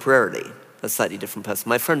become temporarily a slightly different person.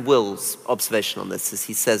 My friend Will's observation on this is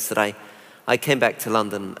he says that I came back to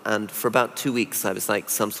London, and for about 2 weeks I was like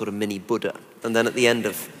some sort of mini Buddha. And then at the end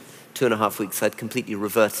of 2.5 weeks, I'd completely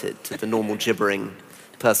reverted to the normal gibbering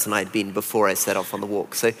person I'd been before I set off on the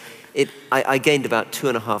walk. So I gained about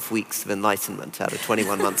 2.5 weeks of enlightenment out of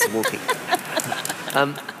 21 months of walking.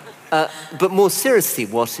 But more seriously,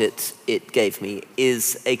 what it gave me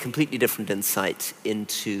is a completely different insight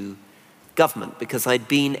into government, because I'd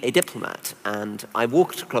been a diplomat, and I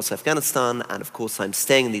walked across Afghanistan, and of course I'm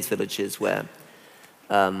staying in these villages where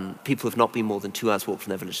people have not been more than 2 hours walk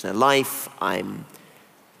from their village in their life. I'm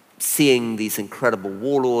seeing these incredible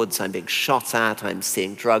warlords, I'm being shot at, I'm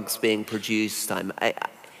seeing drugs being produced, and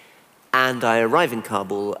I arrive in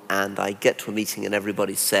Kabul and I get to a meeting and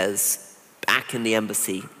everybody says, back in the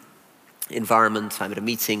embassy environment, I'm at a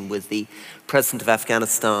meeting with the president of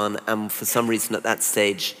Afghanistan, and for some reason at that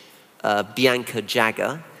stage, Bianca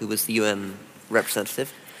Jagger, who was the UN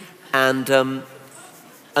representative,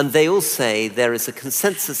 and they all say there is a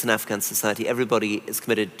consensus in Afghan society, everybody is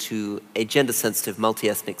committed to a gender-sensitive,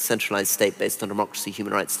 multi-ethnic, centralized state based on democracy,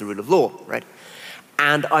 human rights, and the rule of law, right?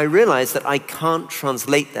 And I realized that I can't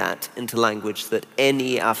translate that into language that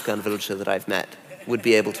any Afghan villager that I've met would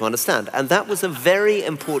be able to understand. And that was a very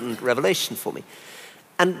important revelation for me.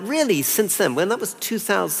 And really, since then, when that was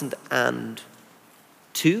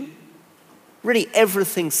 2002, really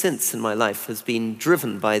everything since in my life has been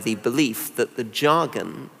driven by the belief that the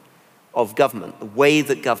jargon of government, the way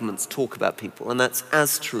that governments talk about people, and that's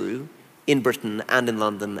as true in Britain and in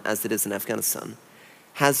London as it is in Afghanistan,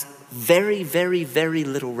 has very, very, very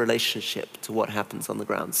little relationship to what happens on the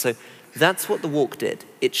ground. So that's what the walk did.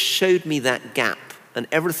 It showed me that gap, and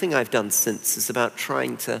everything I've done since is about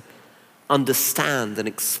trying to understand and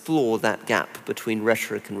explore that gap between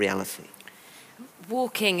rhetoric and reality.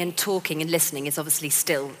 Walking and talking and listening is obviously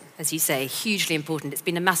still, as you say, hugely important. It's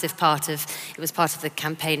been a massive part of, it was part of the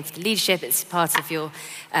campaign for the leadership, it's part of your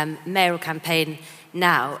mayoral campaign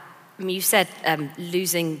now. I mean, you said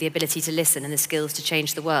losing the ability to listen and the skills to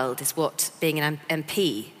change the world is what being an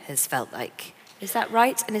MP has felt like. Is that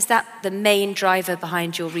right? And is that the main driver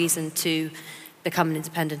behind your reason to become an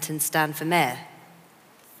independent and stand for mayor?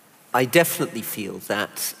 I definitely feel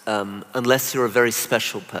that unless you're a very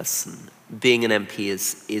special person, being an MP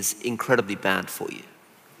is incredibly bad for you.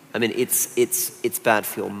 I mean, it's bad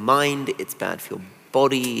for your mind, it's bad for your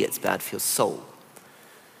body, it's bad for your soul.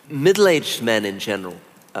 Middle-aged men in general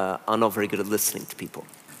are not very good at listening to people.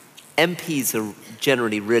 MPs are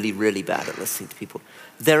generally really, really bad at listening to people.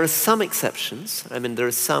 There are some exceptions. I mean, there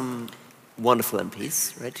are some wonderful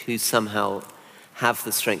MPs, right, who somehow have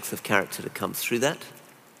the strength of character to come through that.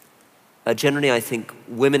 Generally, I think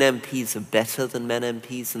women MPs are better than men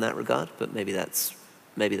MPs in that regard, but maybe that's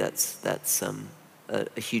a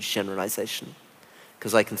huge generalization,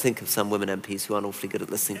 because I can think of some women MPs who aren't awfully good at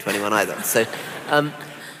listening to anyone either. So,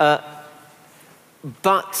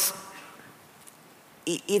 but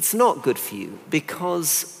it's not good for you,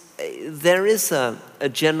 because there is a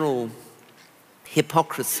general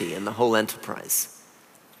hypocrisy in the whole enterprise.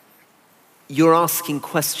 You're asking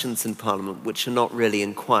questions in Parliament which are not really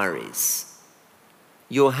inquiries.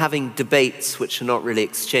 You're having debates which are not really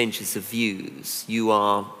exchanges of views. You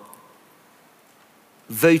are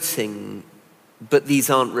voting, but these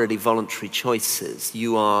aren't really voluntary choices.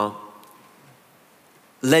 You are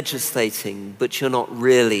legislating, but you're not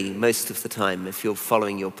really, most of the time, if you're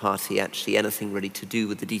following your party, actually anything really to do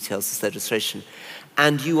with the details of this legislation.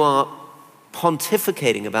 And you are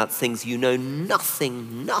pontificating about things you know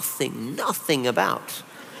nothing about.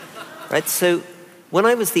 Right? So when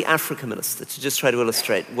I was the Africa minister, to just try to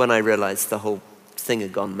illustrate when I realized the whole thing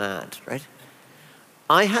had gone mad, right?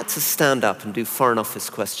 I had to stand up and do Foreign Office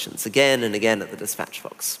questions again and again at the dispatch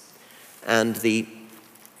box. And the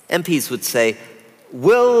MPs would say,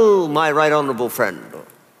 will my right honourable friend, or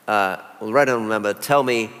the right honourable member, tell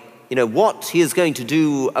me, what he is going to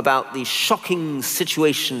do about the shocking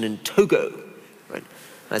situation in Togo? Right?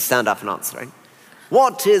 And I stand up and answer, right?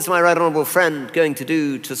 What is my right honourable friend going to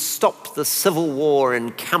do to stop the civil war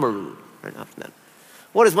in Cameroon? Right after that.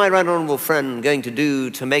 What is my right honourable friend going to do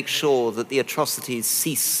to make sure that the atrocities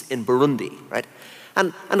cease in Burundi? Right?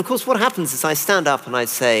 And of course what happens is I stand up and I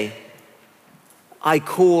say, I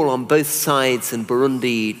call on both sides in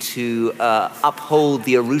Burundi to uphold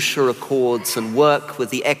the Arusha Accords and work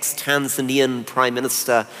with the ex-Tanzanian Prime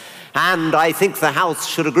Minister, and I think the House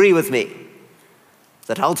should agree with me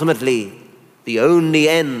that ultimately the only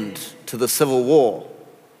end to the civil war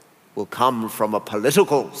will come from a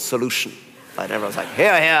political solution. And everyone's like,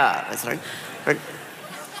 hear, hear. That's right.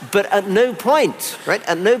 But at no point, right,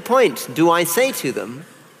 at no point do I say to them,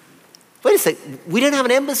 wait a sec, we don't have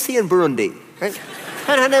an embassy in Burundi, right? We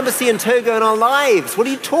don't have an embassy in Togo in our lives. What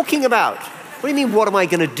are you talking about? What do you mean, what am I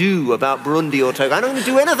going to do about Burundi or Togo? I'm not going to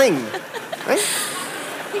do anything, right?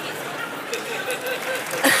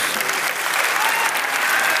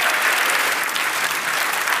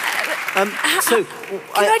 Can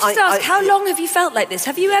I just ask, how long have you felt like this?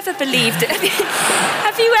 Have you ever believed it?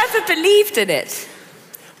 Have you ever believed in it?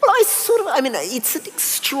 Well, it's an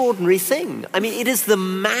extraordinary thing. I mean, it is the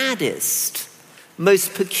maddest,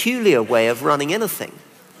 most peculiar way of running anything.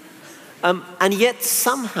 And yet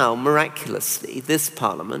somehow, miraculously, this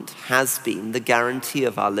parliament has been the guarantee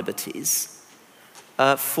of our liberties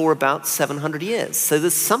for about 700 years. So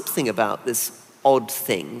there's something about this odd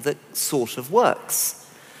thing that sort of works.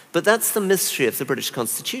 But that's the mystery of the British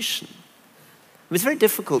Constitution. It's very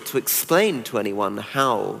difficult to explain to anyone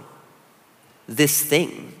how this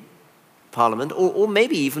thing, Parliament, or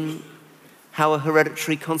maybe even how a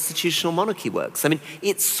hereditary constitutional monarchy works. I mean,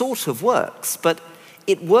 it sort of works, but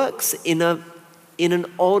it works in an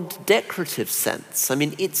odd decorative sense. I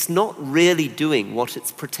mean, it's not really doing what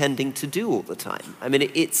it's pretending to do all the time. I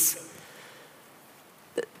mean,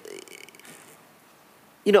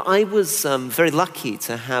 I was very lucky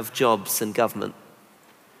to have jobs in government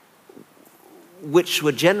which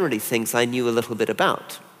were generally things I knew a little bit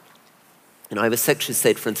about. I was Secretary of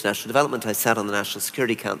State for International Development. I sat on the National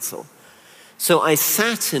Security Council. So I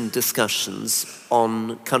sat in discussions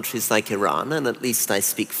on countries like Iran, and at least I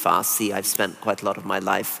speak Farsi. I've spent quite a lot of my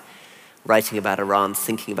life writing about Iran,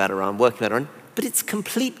 thinking about Iran, working about Iran. But it's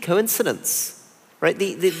complete coincidence, right?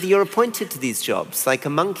 You're appointed to these jobs like a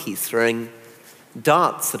monkey throwing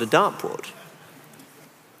darts at a dartboard.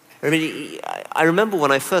 I mean, I remember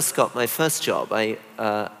when I first got my first job, I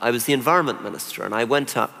was the Environment Minister, and I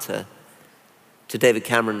went up to David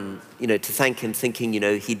Cameron, to thank him, thinking,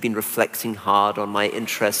 he'd been reflecting hard on my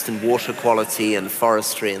interest in water quality and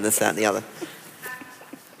forestry and this, that, and the other.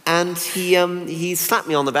 And he slapped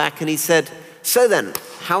me on the back and he said, so then,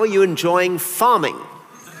 how are you enjoying farming?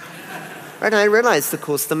 Right, and I realized, of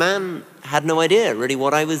course, the man had no idea really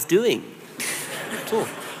what I was doing at all.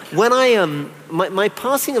 When my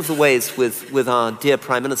passing of the ways with our dear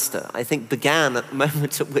Prime Minister, I think began at the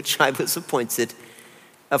moment at which I was appointed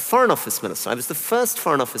a Foreign Office Minister. I was the first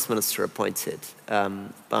Foreign Office Minister appointed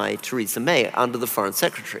by Theresa May under the Foreign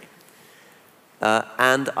Secretary.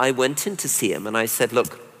 And I went in to see him and I said,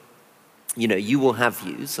 look, you will have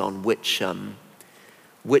views on which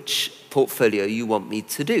portfolio you want me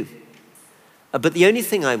to do. But the only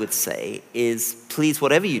thing I would say is, please,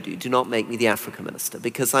 whatever you do not make me the Africa Minister,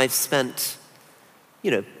 because I've spent,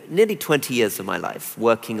 nearly 20 years of my life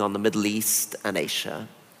working on the Middle East and Asia.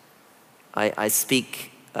 I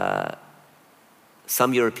speak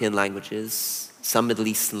some European languages, some Middle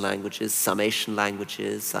Eastern languages, some Asian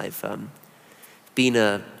languages. I've been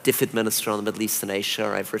a DFID minister on the Middle East and Asia.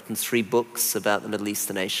 I've written 3 books about the Middle East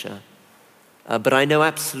and Asia. But I know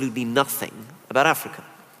absolutely nothing about Africa.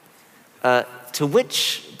 To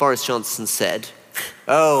which Boris Johnson said,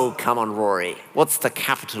 oh, come on, Rory, what's the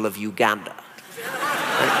capital of Uganda?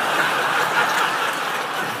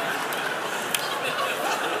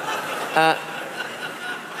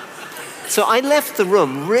 So I left the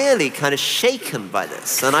room really kind of shaken by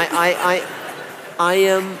this, and I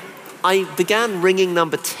began ringing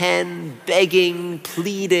number 10, begging,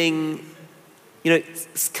 pleading,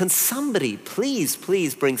 can somebody please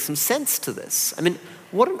bring some sense to this? I mean,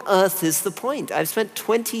 what on earth is the point? I've spent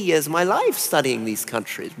 20 years of my life studying these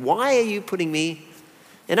countries. Why are you putting me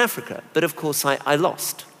in Africa? But of course, I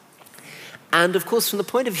lost. And of course, from the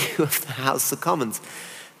point of view of the House of Commons,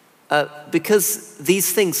 because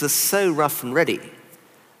these things are so rough and ready,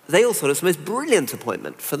 they all thought it was the most brilliant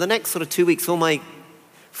appointment. For the next sort of 2 weeks, all my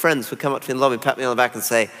friends would come up to me in the lobby, pat me on the back and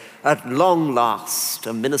say, "At long last,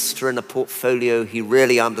 a minister in a portfolio he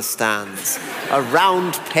really understands. A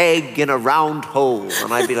round peg in a round hole."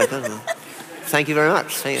 And I'd be like, "Oh, thank you very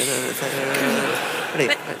much."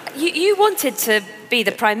 But you wanted to be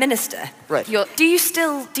the Prime Minister. Right. Do you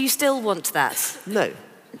still want that? No.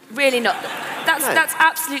 Really not? That's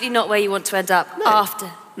absolutely not where you want to end up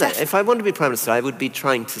after. No, if I wanted to be Prime Minister, I would be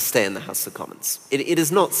trying to stay in the House of Commons. It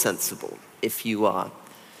is not sensible, if you are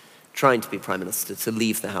trying to be Prime Minister, to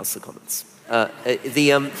leave the House of Commons.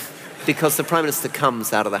 Because the Prime Minister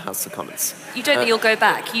comes out of the House of Commons. You don't think you'll go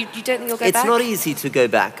back? You don't think you'll go back? It's not easy to go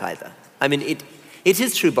back either. I mean, it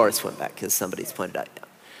is true Boris went back, as somebody's pointed out.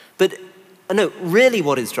 But no, really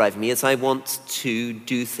what is driving me is I want to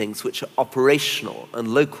do things which are operational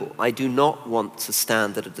and local. I do not want to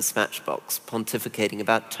stand at a dispatch box pontificating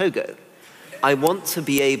about Togo. I want to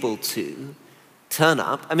be able to turn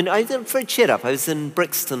up. I mean, I'm very cheered up. I was in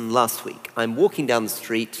Brixton last week. I'm walking down the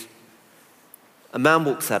street. A man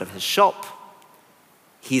walks out of his shop.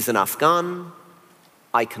 He's an Afghan.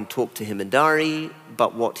 I can talk to him in Dari,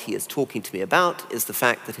 but what he is talking to me about is the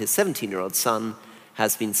fact that his 17-year-old son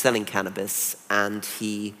has been selling cannabis, and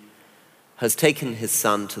he has taken his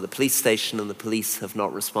son to the police station, and the police have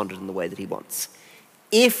not responded in the way that he wants.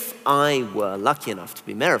 If I were lucky enough to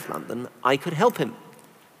be Mayor of London, I could help him.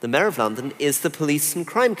 The Mayor of London is the Police and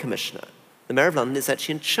Crime Commissioner. The Mayor of London is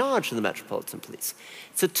actually in charge of the Metropolitan Police.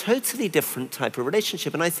 It's a totally different type of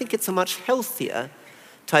relationship, and I think it's a much healthier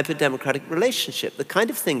type of democratic relationship. The kind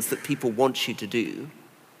of things that people want you to do.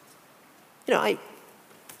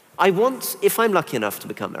 I want, if I'm lucky enough to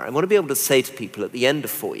become mayor, I want to be able to say to people at the end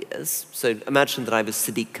of 4 years, so imagine that I was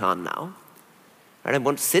Sadiq Khan now, right? I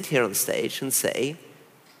want to sit here on the stage and say,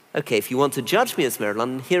 okay, if you want to judge me as Mayor of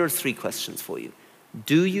London, here are 3 questions for you.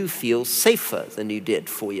 Do you feel safer than you did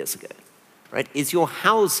 4 years ago? Right? Is your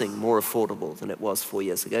housing more affordable than it was 4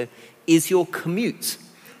 years ago? Is your commute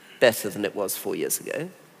better than it was 4 years ago?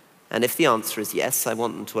 And if the answer is yes, I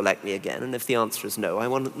want them to elect me again. And if the answer is no, I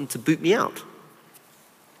want them to boot me out.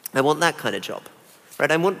 I want that kind of job.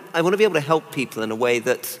 Right? I want to be able to help people in a way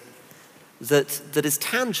that is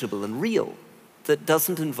tangible and real, that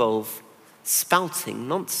doesn't involve spouting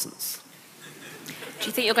nonsense. Do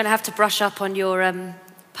you think you're going to have to brush up on your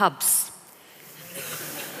pubs?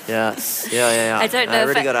 Yes. Yeah. I don't know. I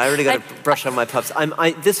really got to brush on my pubs.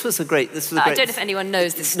 This was a great. I don't know if anyone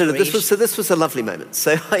knows this story. No. This was a lovely moment.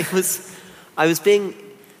 So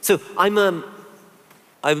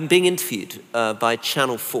I'm being interviewed by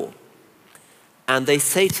Channel 4, and they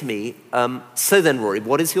say to me, "So then, Rory,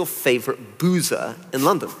 what is your favourite boozer in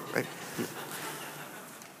London?" Right?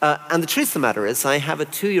 And the truth of the matter is, I have a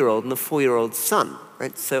 2-year-old and a 4-year-old son.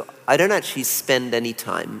 Right? So I don't actually spend any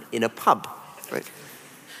time in a pub. Right?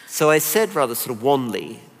 So I said rather sort of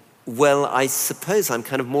wanly, well, I suppose I'm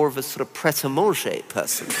kind of more of a sort of pret-a-manger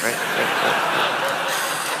person, right?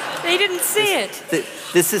 They didn't see it.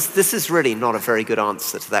 This is really not a very good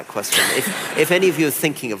answer to that question. If any of you are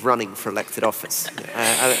thinking of running for elected office,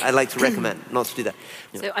 I'd like to recommend not to do that.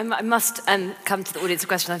 So I must come to the audience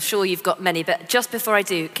question. I'm sure you've got many, but just before I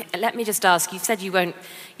do, let me just ask, you've said you won't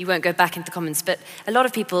go back into Commons, but a lot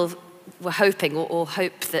of people were hoping or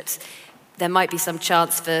hope that there might be some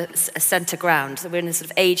chance for a centre ground, that we're in a sort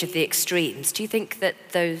of age of the extremes. Do you think that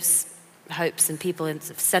those hopes and people in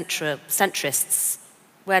sort of centrists,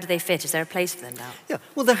 where do they fit? Is there a place for them now? Yeah,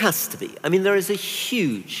 well, there has to be. I mean, there is a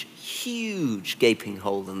huge gaping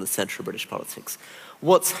hole in the centre of British politics.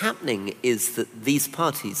 What's happening is that these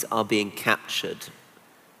parties are being captured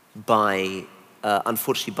by,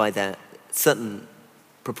 unfortunately, by their certain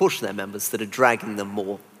proportion of their members that are dragging them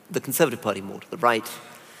more, the Conservative Party more to the right,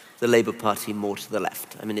 the Labour Party more to the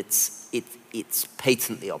left. I mean, it's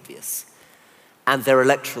patently obvious. And their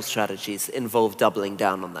electoral strategies involve doubling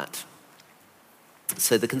down on that.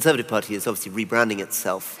 So the Conservative Party is obviously rebranding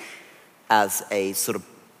itself as a sort of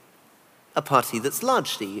a party that's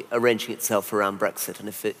largely arranging itself around Brexit. And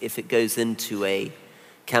if it goes into a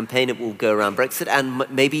campaign, it will go around Brexit and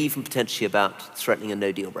maybe even potentially about threatening a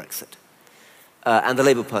no-deal Brexit. And the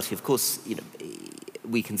Labour Party, of course,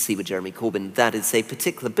 we can see with Jeremy Corbyn, that is a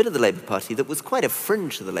particular bit of the Labour Party that was quite a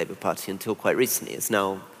fringe of the Labour Party until quite recently, is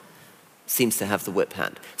now seems to have the whip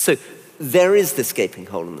hand. So there is this gaping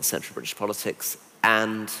hole in the centre of British politics,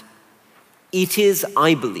 and it is,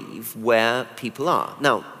 I believe, where people are.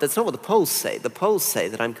 Now, that's not what the polls say. The polls say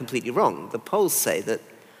that I'm completely wrong. The polls say that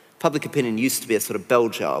public opinion used to be a sort of bell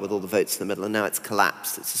jar with all the votes in the middle, and now it's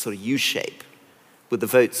collapsed. It's a sort of U-shape with the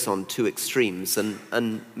votes on two extremes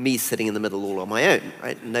and me sitting in the middle all on my own,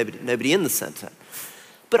 right? And nobody in the centre.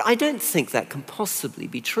 But I don't think that can possibly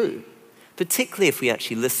be true, particularly if we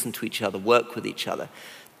actually listen to each other, work with each other.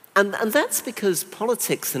 And that's because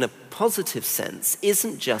politics, in a positive sense,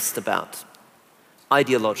 isn't just about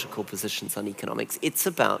ideological positions on economics. It's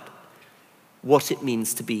about what it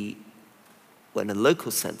means to be, well, in a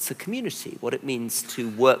local sense, a community, what it means to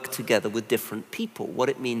work together with different people, what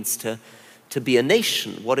it means to be a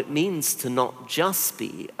nation, what it means to not just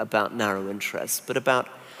be about narrow interests, but about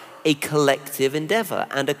a collective endeavor.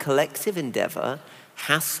 And a collective endeavor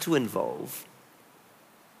has to involve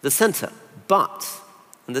the center. But,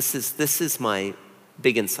 and this is my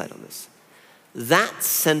big insight on this, that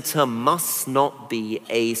center must not be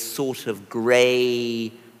a sort of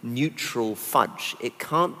gray, neutral fudge. It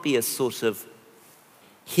can't be a sort of,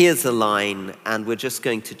 here's a line and we're just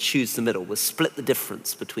going to choose the middle. We'll split the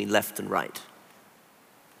difference between left and right.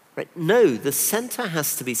 Right? No, the center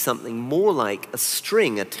has to be something more like a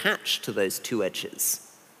string attached to those two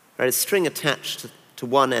edges. Right? A string attached to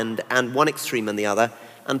one end and one extreme and the other,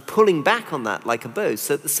 and pulling back on that like a bow.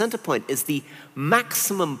 So the center point is the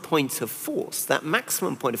maximum point of force, that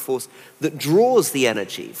maximum point of force that draws the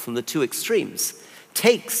energy from the two extremes,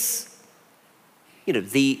 takes,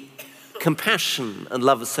 the compassion and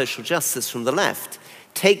love of social justice from the left,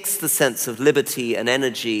 takes the sense of liberty and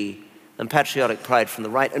energy and patriotic pride from the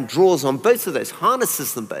right and draws on both of those,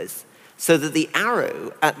 harnesses them both, so that the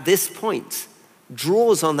arrow at this point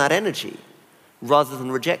draws on that energy rather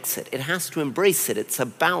than rejects it. It has to embrace it. It's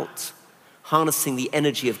about harnessing the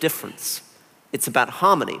energy of difference. It's about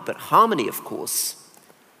harmony. But harmony, of course,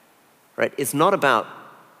 right, is not about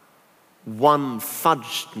one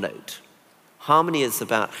fudged note. Harmony is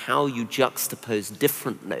about how you juxtapose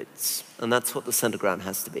different notes, and that's what the center ground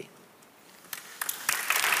has to be.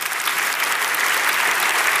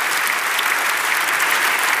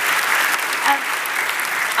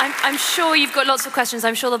 I'm sure you've got lots of questions.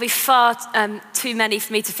 I'm sure there'll be far too many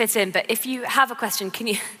for me to fit in. But if you have a question, can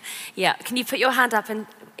you put your hand up, and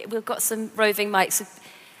we've got some roving mics.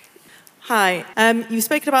 Hi. You've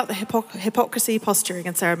spoken about the hypocrisy, posturing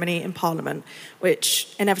and ceremony in Parliament,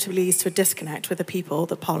 which inevitably leads to a disconnect with the people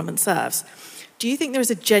that Parliament serves. Do you think there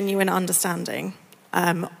is a genuine understanding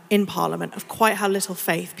in Parliament of quite how little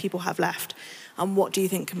faith people have left, and what do you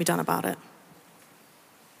think can be done about it?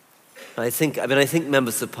 I think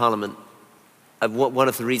members of Parliament, one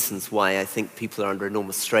of the reasons why I think people are under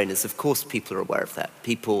enormous strain is, of course, people are aware of that.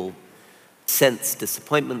 People sense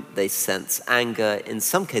disappointment, they sense anger. In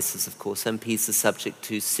some cases, of course, MPs are subject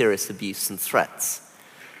to serious abuse and threats.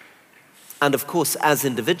 And of course, as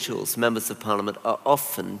individuals, members of Parliament are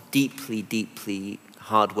often deeply, deeply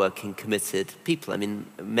hard-working, committed people. I mean,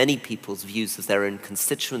 many people's views of their own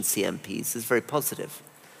constituency MPs is very positive.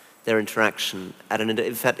 Their interaction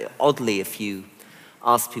in fact, oddly, if you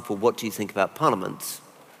ask people, what do you think about Parliament?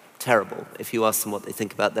 Terrible. If you ask them what they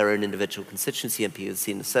think about their own individual constituency MP who's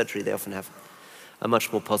seen the surgery, they often have a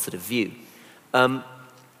much more positive view. I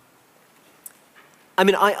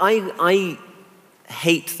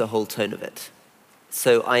hate the whole tone of it.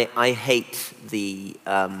 So I hate the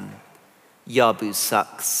Yabu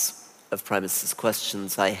sucks of Prime Minister's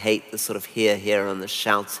questions. I hate the sort of here, and the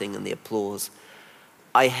shouting and the applause.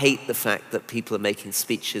 I hate the fact that people are making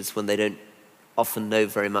speeches when they don't often know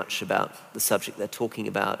very much about the subject they're talking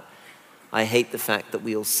about. I hate the fact that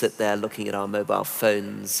we all sit there looking at our mobile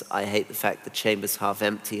phones. I hate the fact the chamber's half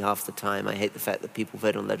empty half the time. I hate the fact that people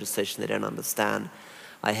vote on legislation they don't understand.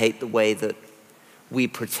 I hate the way that we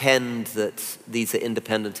pretend that these are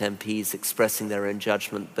independent MPs expressing their own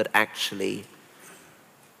judgment, but actually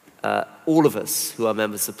all of us who are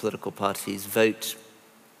members of political parties vote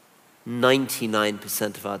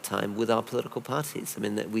 99% of our time with our political parties. I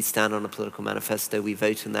mean, we stand on a political manifesto, we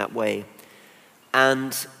vote in that way.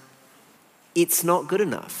 And it's not good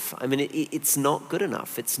enough. I mean, it's not good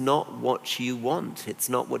enough. It's not what you want. It's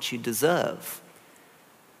not what you deserve.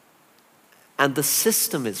 And the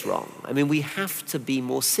system is wrong. I mean, we have to be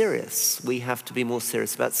more serious. We have to be more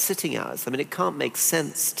serious about sitting hours. I mean, it can't make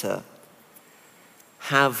sense to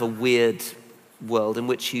have a weird world in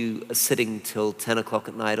which you are sitting till 10 o'clock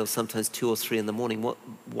at night or sometimes 2 or 3 in the morning.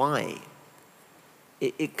 Why?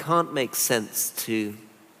 It can't make sense to...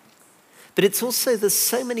 But it's also, there's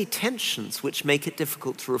so many tensions which make it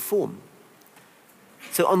difficult to reform.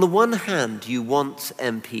 So on the one hand, you want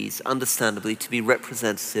MPs, understandably, to be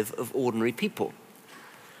representative of ordinary people.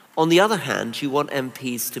 On the other hand, you want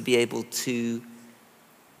MPs to be able to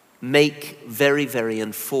make very, very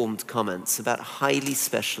informed comments about highly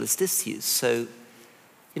specialist issues. So,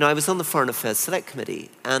 I was on the Foreign Affairs Select Committee,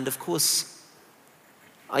 and of course,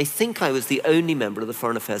 I think I was the only member of the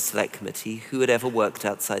Foreign Affairs Select Committee who had ever worked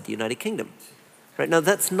outside the United Kingdom. Right? Now,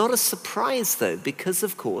 that's not a surprise, though, because,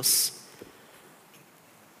 of course,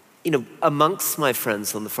 amongst my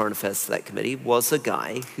friends on the Foreign Affairs Select Committee was a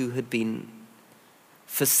guy who had been,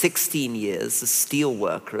 for 16 years, a steel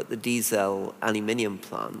worker at the Diesel aluminium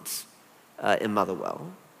plant in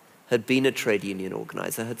Motherwell, had been a trade union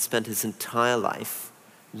organizer, had spent his entire life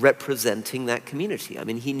representing that community. I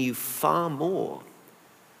mean, he knew far more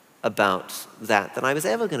about that than I was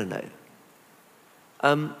ever going to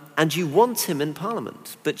know. And you want him in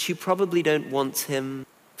Parliament, but you probably don't want him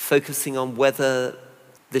focusing on whether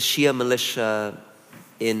the Shia militia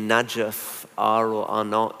in Najaf are or are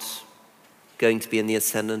not going to be in the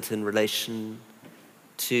ascendant in relation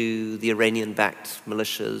to the Iranian-backed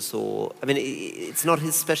militias, it's not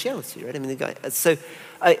his speciality, right? I mean, the guy. So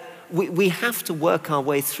we have to work our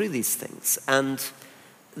way through these things, and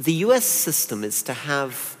the US system is to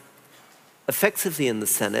have effectively in the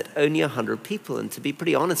Senate only 100 people, and to be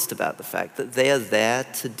pretty honest about the fact that they are there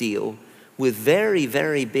to deal with very,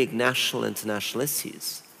 very big national, international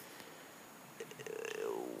issues.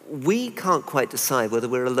 We can't quite decide whether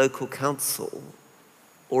we're a local council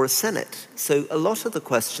or a Senate. So a lot of the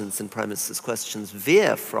questions in Prime Minister's questions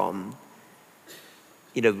veer from,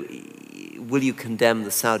 will you condemn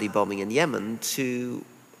the Saudi bombing in Yemen, to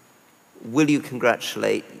will you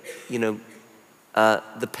congratulate,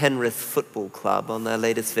 the Penrith Football Club on their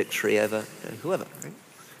latest victory over whoever,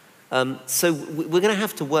 right? So we're going to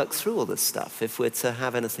have to work through all this stuff if we're to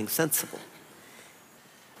have anything sensible.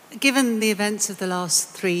 Given the events of the last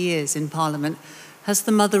 3 years in Parliament, has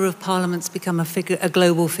the Mother of Parliaments become a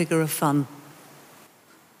global figure of fun?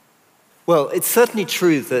 Well, it's certainly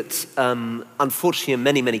true that, unfortunately, in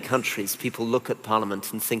many, many countries, people look at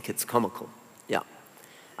Parliament and think it's comical. Yeah.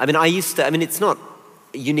 It's not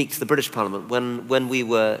unique to the British Parliament. When we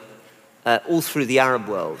were all through the Arab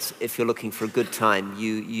world, if you're looking for a good time,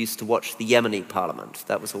 you used to watch the Yemeni Parliament.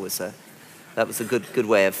 That was always a good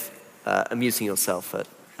way of amusing yourself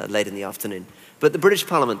late in the afternoon. But the British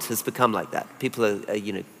Parliament has become like that. People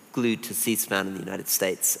are glued to C-SPAN in the United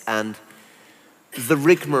States, and the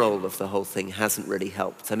rigmarole of the whole thing hasn't really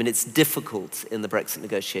helped. I mean, it's difficult in the Brexit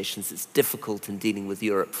negotiations. It's difficult in dealing with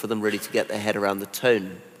Europe for them really to get their head around the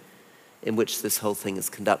tone in which this whole thing is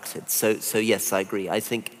conducted. So yes, I agree. I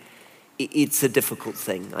think it's a difficult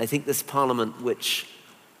thing. I think this Parliament, which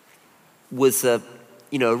was a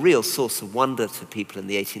real source of wonder to people in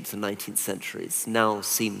the 18th and 19th centuries, now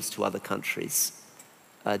seems to other countries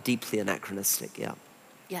deeply anachronistic, yeah.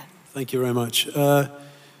 Yeah. Thank you very much.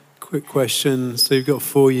 Quick question. So you've got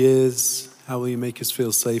 4 years. How will you make us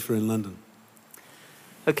feel safer in London?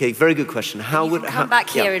 Okay, very good question. Come back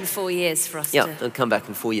here in 4 years for us to... Yeah, and come back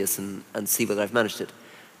in 4 years and see whether I've managed it.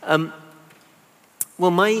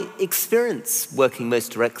 Well, my experience working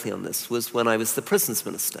most directly on this was when I was the Prisons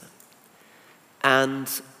Minister. And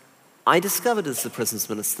I discovered as the Prisons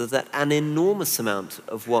Minister that an enormous amount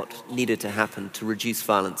of what needed to happen to reduce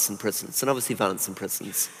violence in prisons, and obviously violence in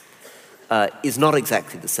prisons is not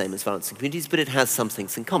exactly the same as violence in communities, but it has some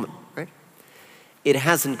things in common, right? It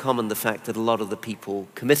has in common the fact that a lot of the people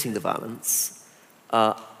committing the violence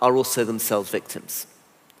are also themselves victims.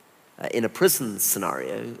 In a prison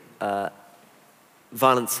scenario,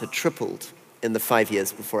 violence had tripled in the 5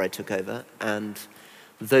 years before I took over, and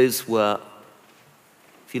those were,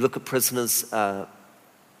 if you look at prisoners,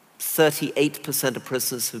 38% of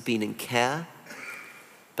prisoners have been in care.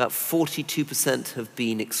 About 42% have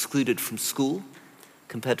been excluded from school,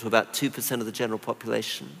 compared to about 2% of the general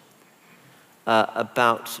population.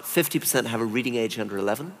 About 50% have a reading age under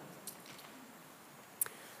 11.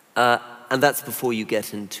 And that's before you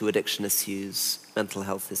get into addiction issues, mental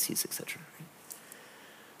health issues, etc.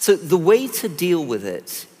 So the way to deal with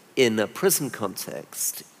it in a prison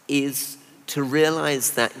context is to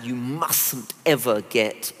realize that you mustn't ever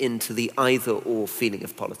get into the either-or feeling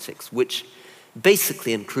of politics, which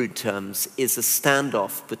basically, in crude terms, is a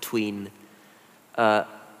standoff between a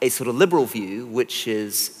sort of liberal view, which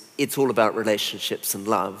is it's all about relationships and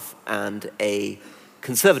love, and a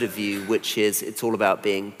conservative view, which is it's all about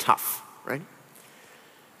being tough, right?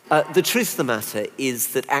 The truth of the matter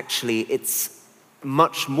is that actually it's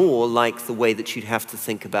much more like the way that you'd have to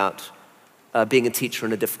think about being a teacher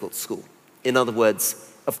in a difficult school. In other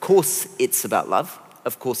words, of course it's about love,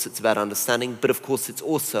 Of course, it's about understanding, but of course, it's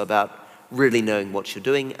also about really knowing what you're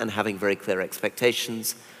doing and having very clear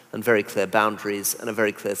expectations and very clear boundaries and a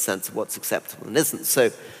very clear sense of what's acceptable and isn't.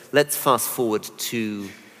 So let's fast forward to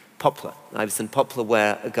Poplar. I was in Poplar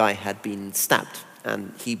where a guy had been stabbed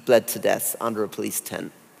and he bled to death under a police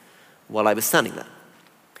tent while I was standing there.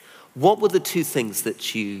 What were the two things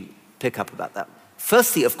that you pick up about that?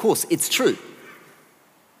 Firstly, of course, it's true.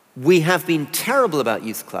 We have been terrible about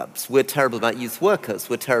youth clubs. We're terrible about youth workers.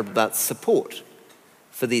 We're terrible about support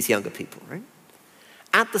for these younger people, right?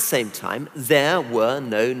 At the same time, there were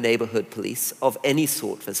no neighborhood police of any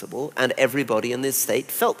sort visible, and everybody in this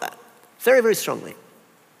state felt that very, very strongly.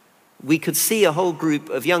 We could see a whole group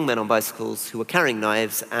of young men on bicycles who were carrying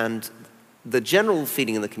knives, and the general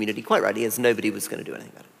feeling in the community, quite rightly, is nobody was going to do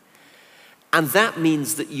anything about it. And that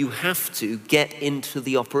means that you have to get into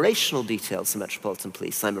the operational details of Metropolitan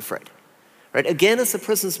Police, I'm afraid. Right? Again, as a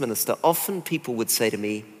prisons minister, often people would say to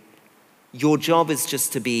me, your job is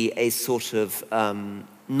just to be a sort of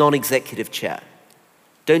non-executive chair.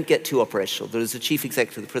 Don't get too operational. There is a chief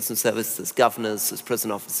executive of the prison service, there's governors, there's prison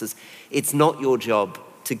officers. It's not your job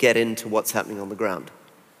to get into what's happening on the ground.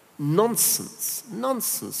 Nonsense,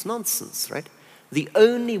 nonsense, nonsense, right? The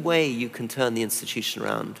only way you can turn the institution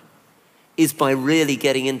around is by really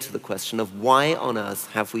getting into the question of why on earth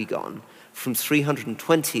have we gone from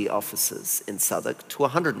 320 officers in Southwark to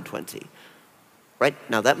 120? Right?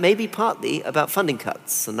 Now, that may be partly about funding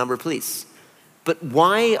cuts and number of police. But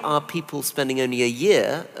why are people spending only a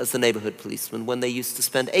year as a neighborhood policeman when they used to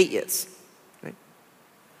spend 8 years? Right?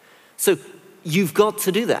 So you've got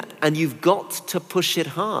to do that, and you've got to push it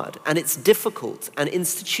hard. And it's difficult, and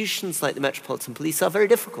institutions like the Metropolitan Police are very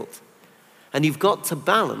difficult. And you've got to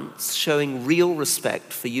balance showing real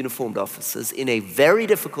respect for uniformed officers in a very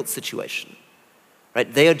difficult situation.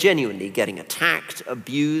 Right? They are genuinely getting attacked,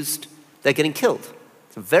 abused, they're getting killed.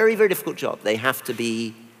 It's a very, very difficult job. They have to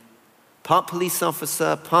be part police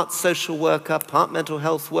officer, part social worker, part mental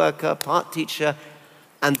health worker, part teacher,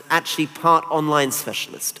 and actually part online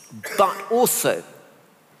specialist. But also,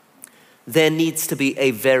 there needs to be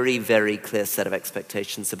a very, very clear set of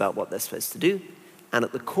expectations about what they're supposed to do. And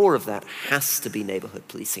at the core of that has to be neighborhood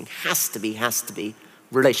policing, has to be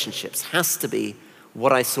relationships, has to be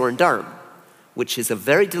what I saw in Durham, which is a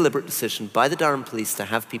very deliberate decision by the Durham police to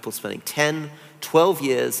have people spending 10, 12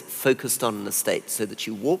 years focused on an estate so that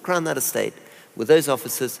you walk around that estate with those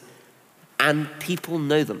officers and people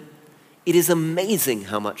know them. It is amazing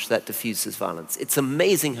how much that diffuses violence. It's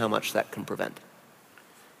amazing how much that can prevent.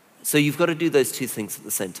 So you've got to do those two things at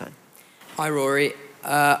the same time. Hi, Rory.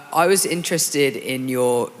 I was interested in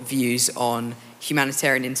your views on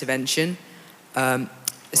humanitarian intervention,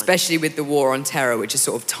 especially with the war on terror, which has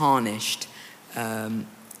sort of tarnished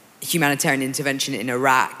humanitarian intervention in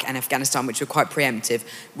Iraq and Afghanistan, which were quite preemptive.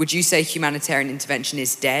 Would you say humanitarian intervention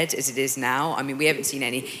is dead as it is now? I mean, we haven't seen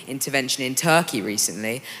any intervention in Turkey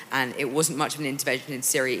recently, and it wasn't much of an intervention in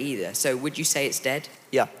Syria either. So would you say it's dead?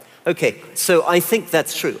 Yeah. Okay, so I think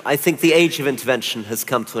that's true. I think the age of intervention has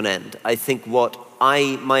come to an end. I think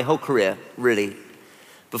my whole career, really,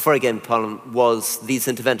 before I got in Parliament, was these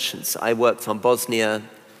interventions. I worked on Bosnia,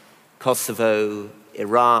 Kosovo,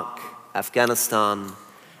 Iraq, Afghanistan,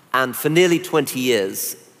 and for nearly 20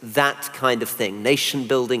 years, that kind of thing, nation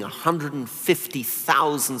building,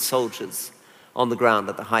 150,000 soldiers on the ground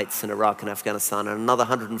at the heights in Iraq and Afghanistan, and another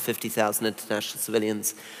 150,000 international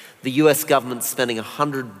civilians. The US government spending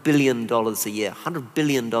 $100 billion a year, $100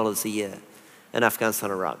 billion a year in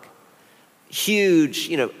Afghanistan and Iraq.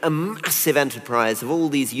 Huge, a massive enterprise of all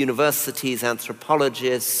these universities,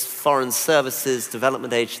 anthropologists, foreign services,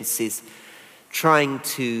 development agencies, trying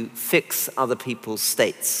to fix other people's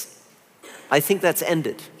states. I think that's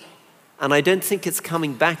ended. And I don't think it's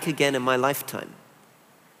coming back again in my lifetime.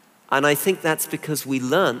 And I think that's because we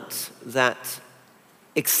learnt that,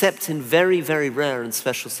 except in very, very rare and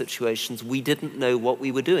special situations, we didn't know what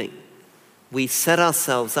we were doing. We set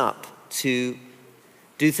ourselves up to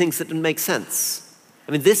do things that didn't make sense.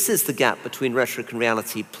 I mean, this is the gap between rhetoric and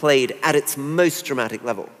reality played at its most dramatic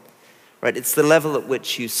level, right? It's the level at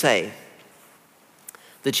which you say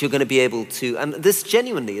that you're going to be able to, and this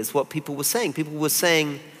genuinely is what people were saying. People were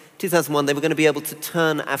saying, 2001, they were going to be able to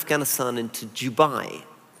turn Afghanistan into Dubai,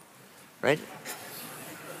 right?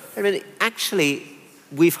 I mean, actually,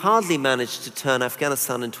 we've hardly managed to turn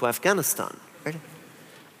Afghanistan into Afghanistan, right?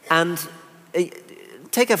 And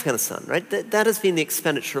take Afghanistan, right? That has been the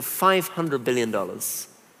expenditure of $500 billion.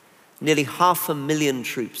 Nearly 500,000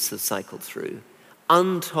 troops have cycled through.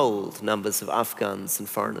 Untold numbers of Afghans and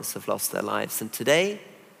foreigners have lost their lives. And today,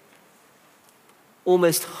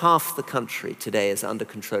 almost half the country today is under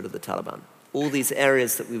control of the Taliban. All these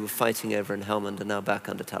areas that we were fighting over in Helmand are now back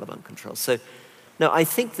under Taliban control. So, no, I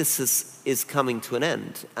think this is coming to an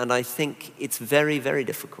end, and I think it's very, very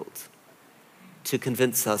difficult to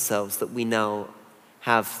convince ourselves that we now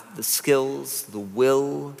have the skills, the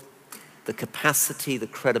will, the capacity, the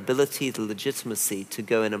credibility, the legitimacy to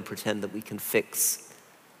go in and pretend that we can fix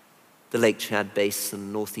the Lake Chad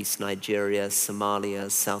Basin, northeast Nigeria,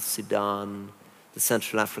 Somalia, South Sudan, the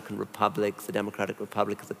Central African Republic, the Democratic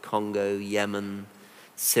Republic of the Congo, Yemen,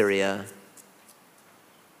 Syria,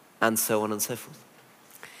 and so on and so forth.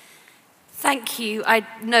 Thank you. I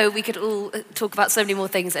know we could all talk about so many more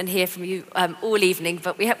things and hear from you all evening,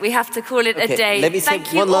 but we have to call it a day. Let me say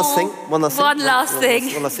one last thing. One last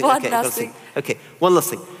thing. Okay, one last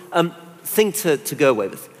thing. Thing to go away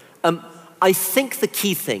with. I think the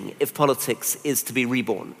key thing, if politics is to be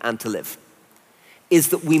reborn and to live, is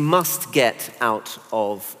that we must get out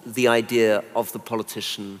of the idea of the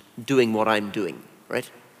politician doing what I'm doing, right?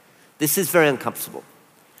 This is very uncomfortable.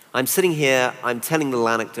 I'm sitting here, I'm telling little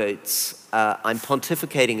anecdotes, I'm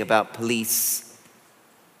pontificating about police.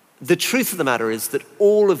 The truth of the matter is that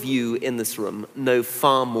all of you in this room know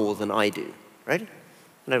far more than I do, right?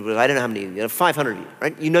 I don't know how many of you, 500 of you,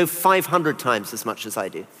 right? You know 500 times as much as I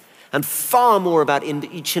do. And far more about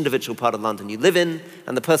each individual part of London you live in,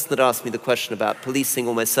 and the person that asked me the question about policing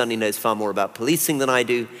almost certainly knows far more about policing than I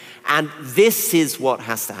do. And this is what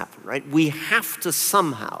has to happen, right? We have to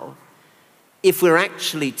somehow, if we're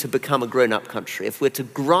actually to become a grown-up country, if we're to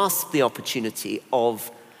grasp the opportunity of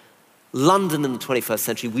London in the 21st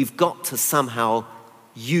century, we've got to somehow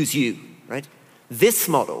use you, right? This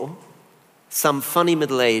model, some funny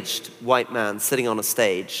middle-aged white man sitting on a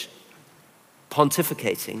stage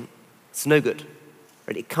pontificating, it's no good,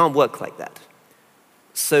 right? It can't work like that.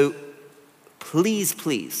 So please,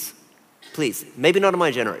 please, please, maybe not in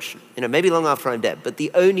my generation, maybe long after I'm dead, but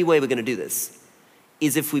the only way we're going to do this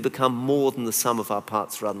is if we become more than the sum of our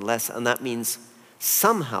parts rather than less, and that means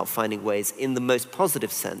somehow finding ways in the most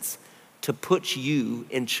positive sense to put you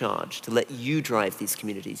in charge, to let you drive these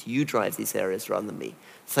communities, you drive these areas rather than me.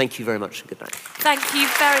 Thank you very much and good night. Thank you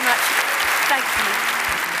very much. Thank you.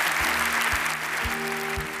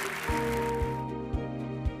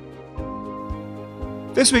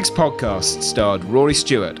 This week's podcast starred Rory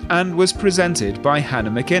Stewart and was presented by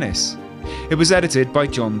Hannah McInnes. It was edited by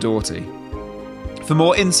John Doughty. For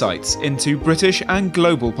more insights into British and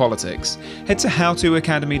global politics, head to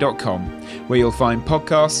howtoacademy.com, where you'll find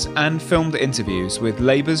podcasts and filmed interviews with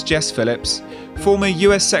Labour's Jess Phillips, former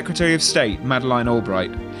US Secretary of State Madeleine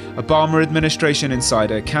Albright, Obama administration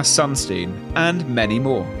insider Cass Sunstein, and many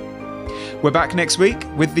more. We're back next week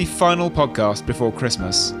with the final podcast before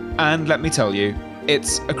Christmas, and let me tell you,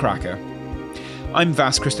 it's a cracker. I'm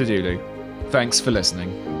Vas Christodoulou. Thanks for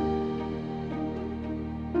listening.